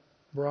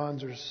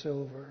bronze or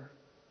silver.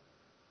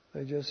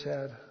 They just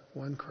had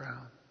one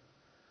crown.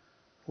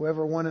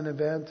 Whoever won an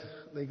event,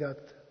 they got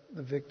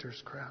the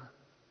victor's crown.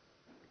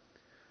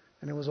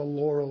 And it was a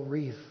laurel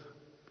wreath.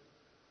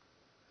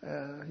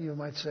 You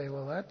might say,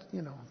 well,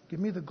 give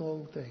me the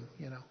gold thing,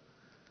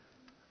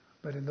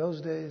 But in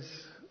those days,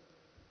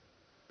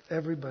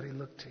 everybody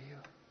looked to you.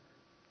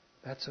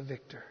 That's a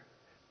victor.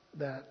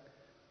 That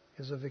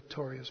is a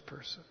victorious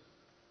person.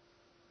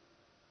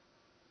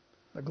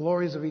 The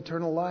glories of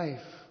eternal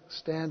life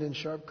stand in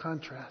sharp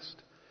contrast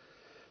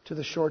to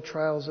the short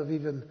trials of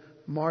even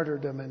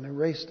martyrdom and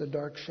erase the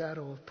dark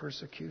shadow of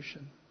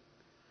persecution.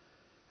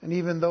 And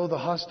even though the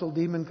hostile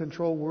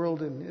demon-controlled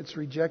world and its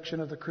rejection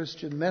of the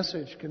Christian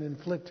message can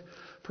inflict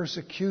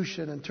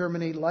persecution and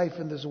terminate life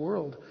in this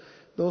world,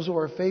 those who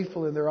are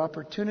faithful in their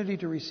opportunity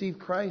to receive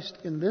Christ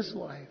in this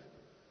life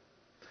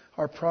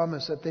are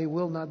promised that they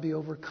will not be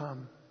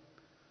overcome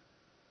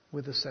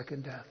with the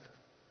second death.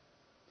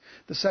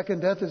 The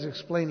second death is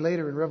explained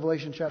later in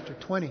Revelation chapter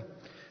 20.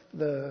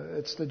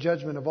 It's the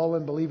judgment of all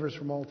unbelievers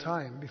from all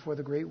time before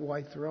the great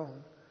white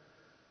throne.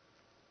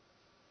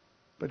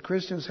 But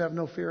Christians have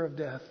no fear of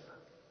death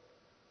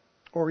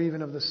or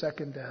even of the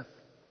second death.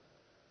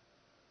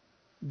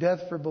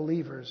 Death for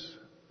believers,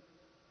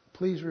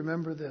 please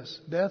remember this.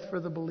 Death for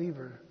the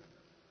believer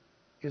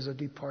is a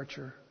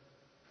departure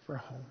for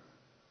home.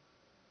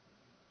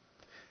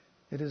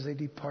 It is a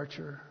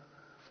departure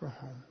for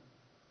home.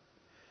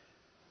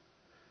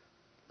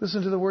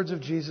 Listen to the words of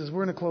Jesus.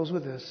 We're going to close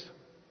with this.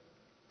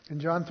 In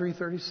John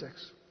 3:36,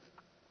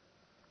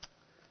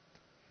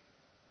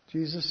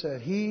 Jesus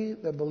said, He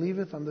that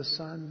believeth on the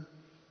Son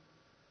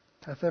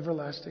hath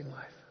everlasting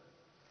life.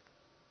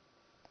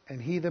 And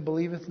he that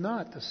believeth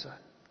not the Son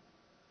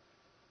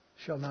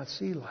shall not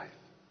see life,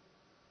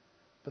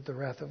 but the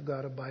wrath of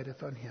God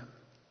abideth on him.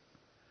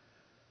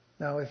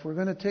 Now, if we're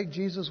going to take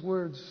Jesus'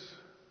 words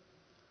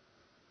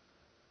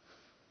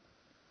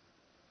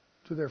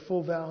to their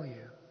full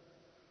value,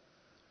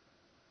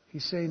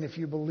 He's saying, if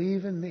you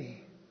believe in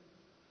me,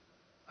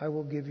 I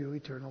will give you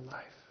eternal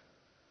life.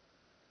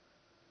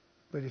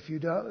 But if you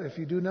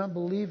do not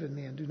believe in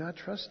me and do not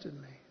trust in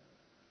me,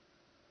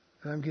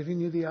 and I'm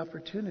giving you the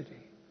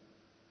opportunity.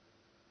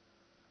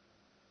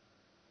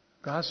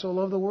 God so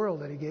loved the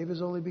world that He gave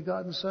His only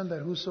begotten Son, that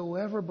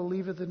whosoever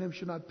believeth in Him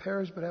should not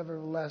perish but have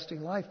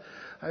everlasting life.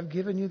 I've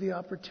given you the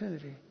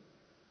opportunity.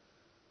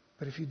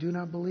 But if you do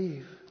not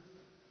believe,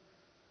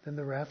 then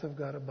the wrath of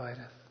God abideth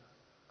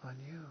on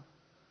you.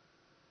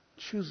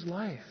 Choose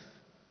life.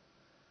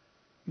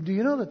 Do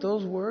you know that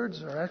those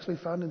words are actually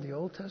found in the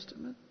Old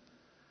Testament?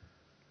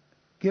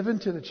 Given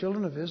to the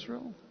children of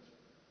Israel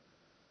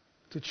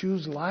to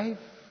choose life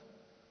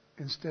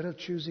instead of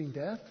choosing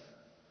death.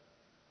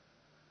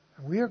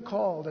 And we are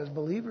called as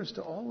believers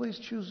to always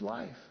choose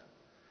life.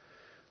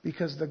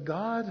 Because the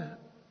God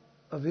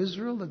of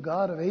Israel, the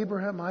God of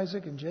Abraham,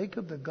 Isaac, and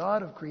Jacob, the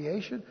God of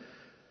creation,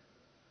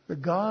 the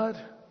God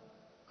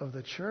of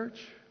the church,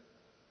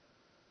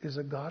 is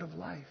a God of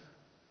life.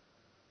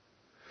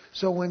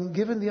 So when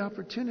given the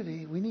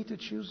opportunity, we need to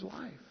choose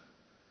life.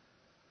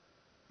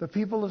 The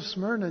people of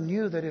Smyrna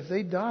knew that if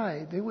they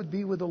died, they would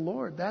be with the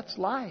Lord. That's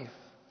life.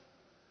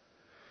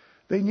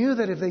 They knew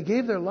that if they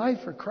gave their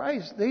life for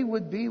Christ, they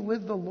would be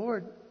with the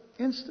Lord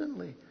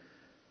instantly.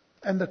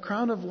 And the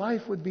crown of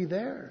life would be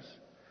theirs.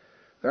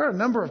 There are a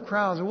number of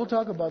crowns, and we'll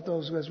talk about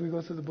those as we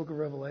go through the book of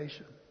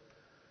Revelation.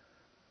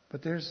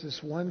 But there's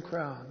this one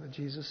crown that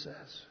Jesus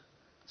says.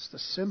 It's the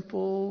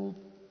simple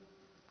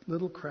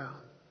little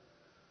crown.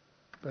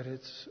 But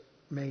it's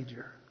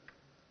major.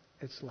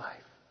 It's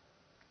life.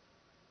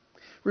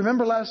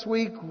 Remember last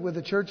week with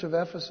the church of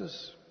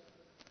Ephesus?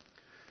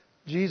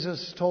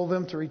 Jesus told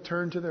them to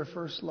return to their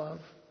first love.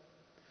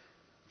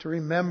 To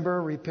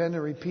remember, repent,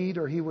 and repeat,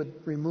 or He would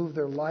remove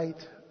their light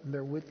and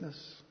their witness.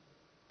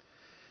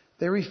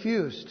 They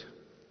refused.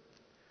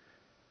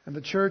 And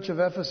the church of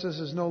Ephesus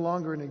is no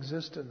longer in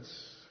existence,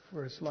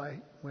 for its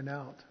light went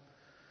out.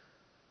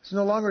 It's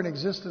no longer in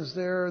existence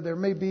there. There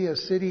may be a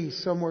city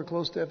somewhere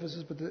close to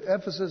Ephesus, but the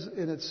Ephesus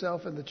in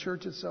itself and the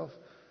church itself,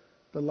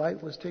 the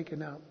light was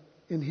taken out.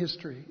 In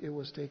history, it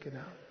was taken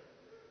out.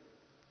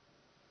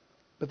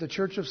 But the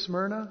church of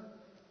Smyrna,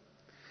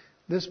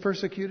 this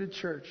persecuted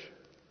church,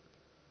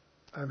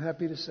 I'm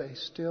happy to say,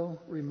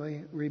 still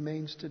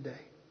remains today.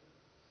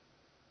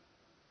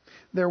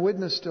 Their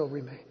witness still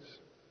remains.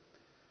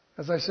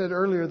 As I said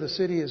earlier, the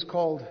city is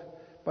called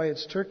by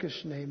its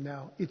Turkish name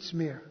now,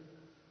 Izmir,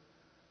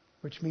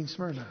 which means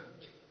Smyrna.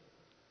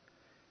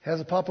 It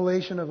has a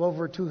population of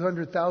over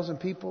 200,000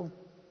 people.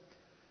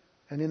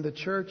 And in the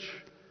church,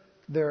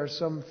 there are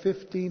some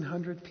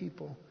 1,500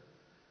 people.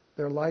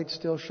 Their light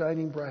still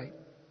shining bright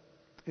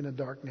in a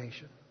dark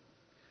nation.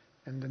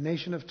 And the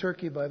nation of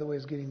Turkey, by the way,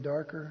 is getting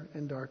darker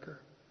and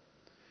darker.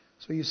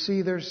 So you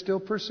see there's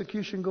still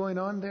persecution going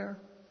on there.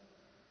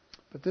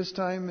 But this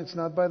time it's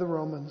not by the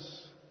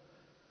Romans.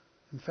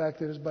 In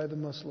fact, it is by the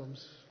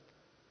Muslims.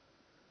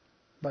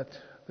 But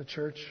the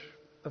church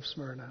of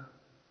Smyrna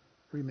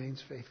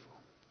remains faithful.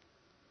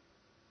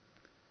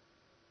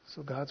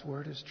 So God's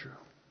word is true.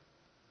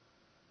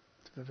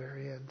 To the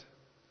very end,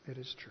 it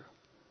is true.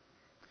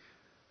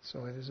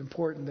 So it is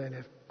important then,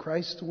 if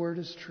Christ's word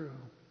is true,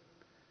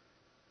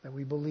 that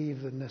we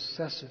believe the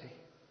necessity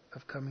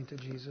of coming to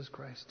Jesus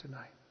Christ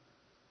tonight,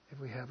 if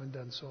we haven't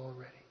done so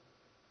already.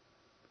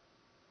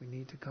 We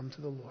need to come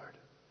to the Lord.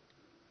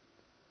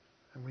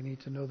 And we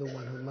need to know the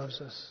one who loves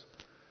us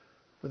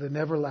with an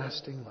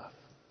everlasting love.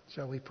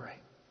 Shall we pray?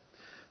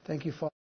 Thank you, Father.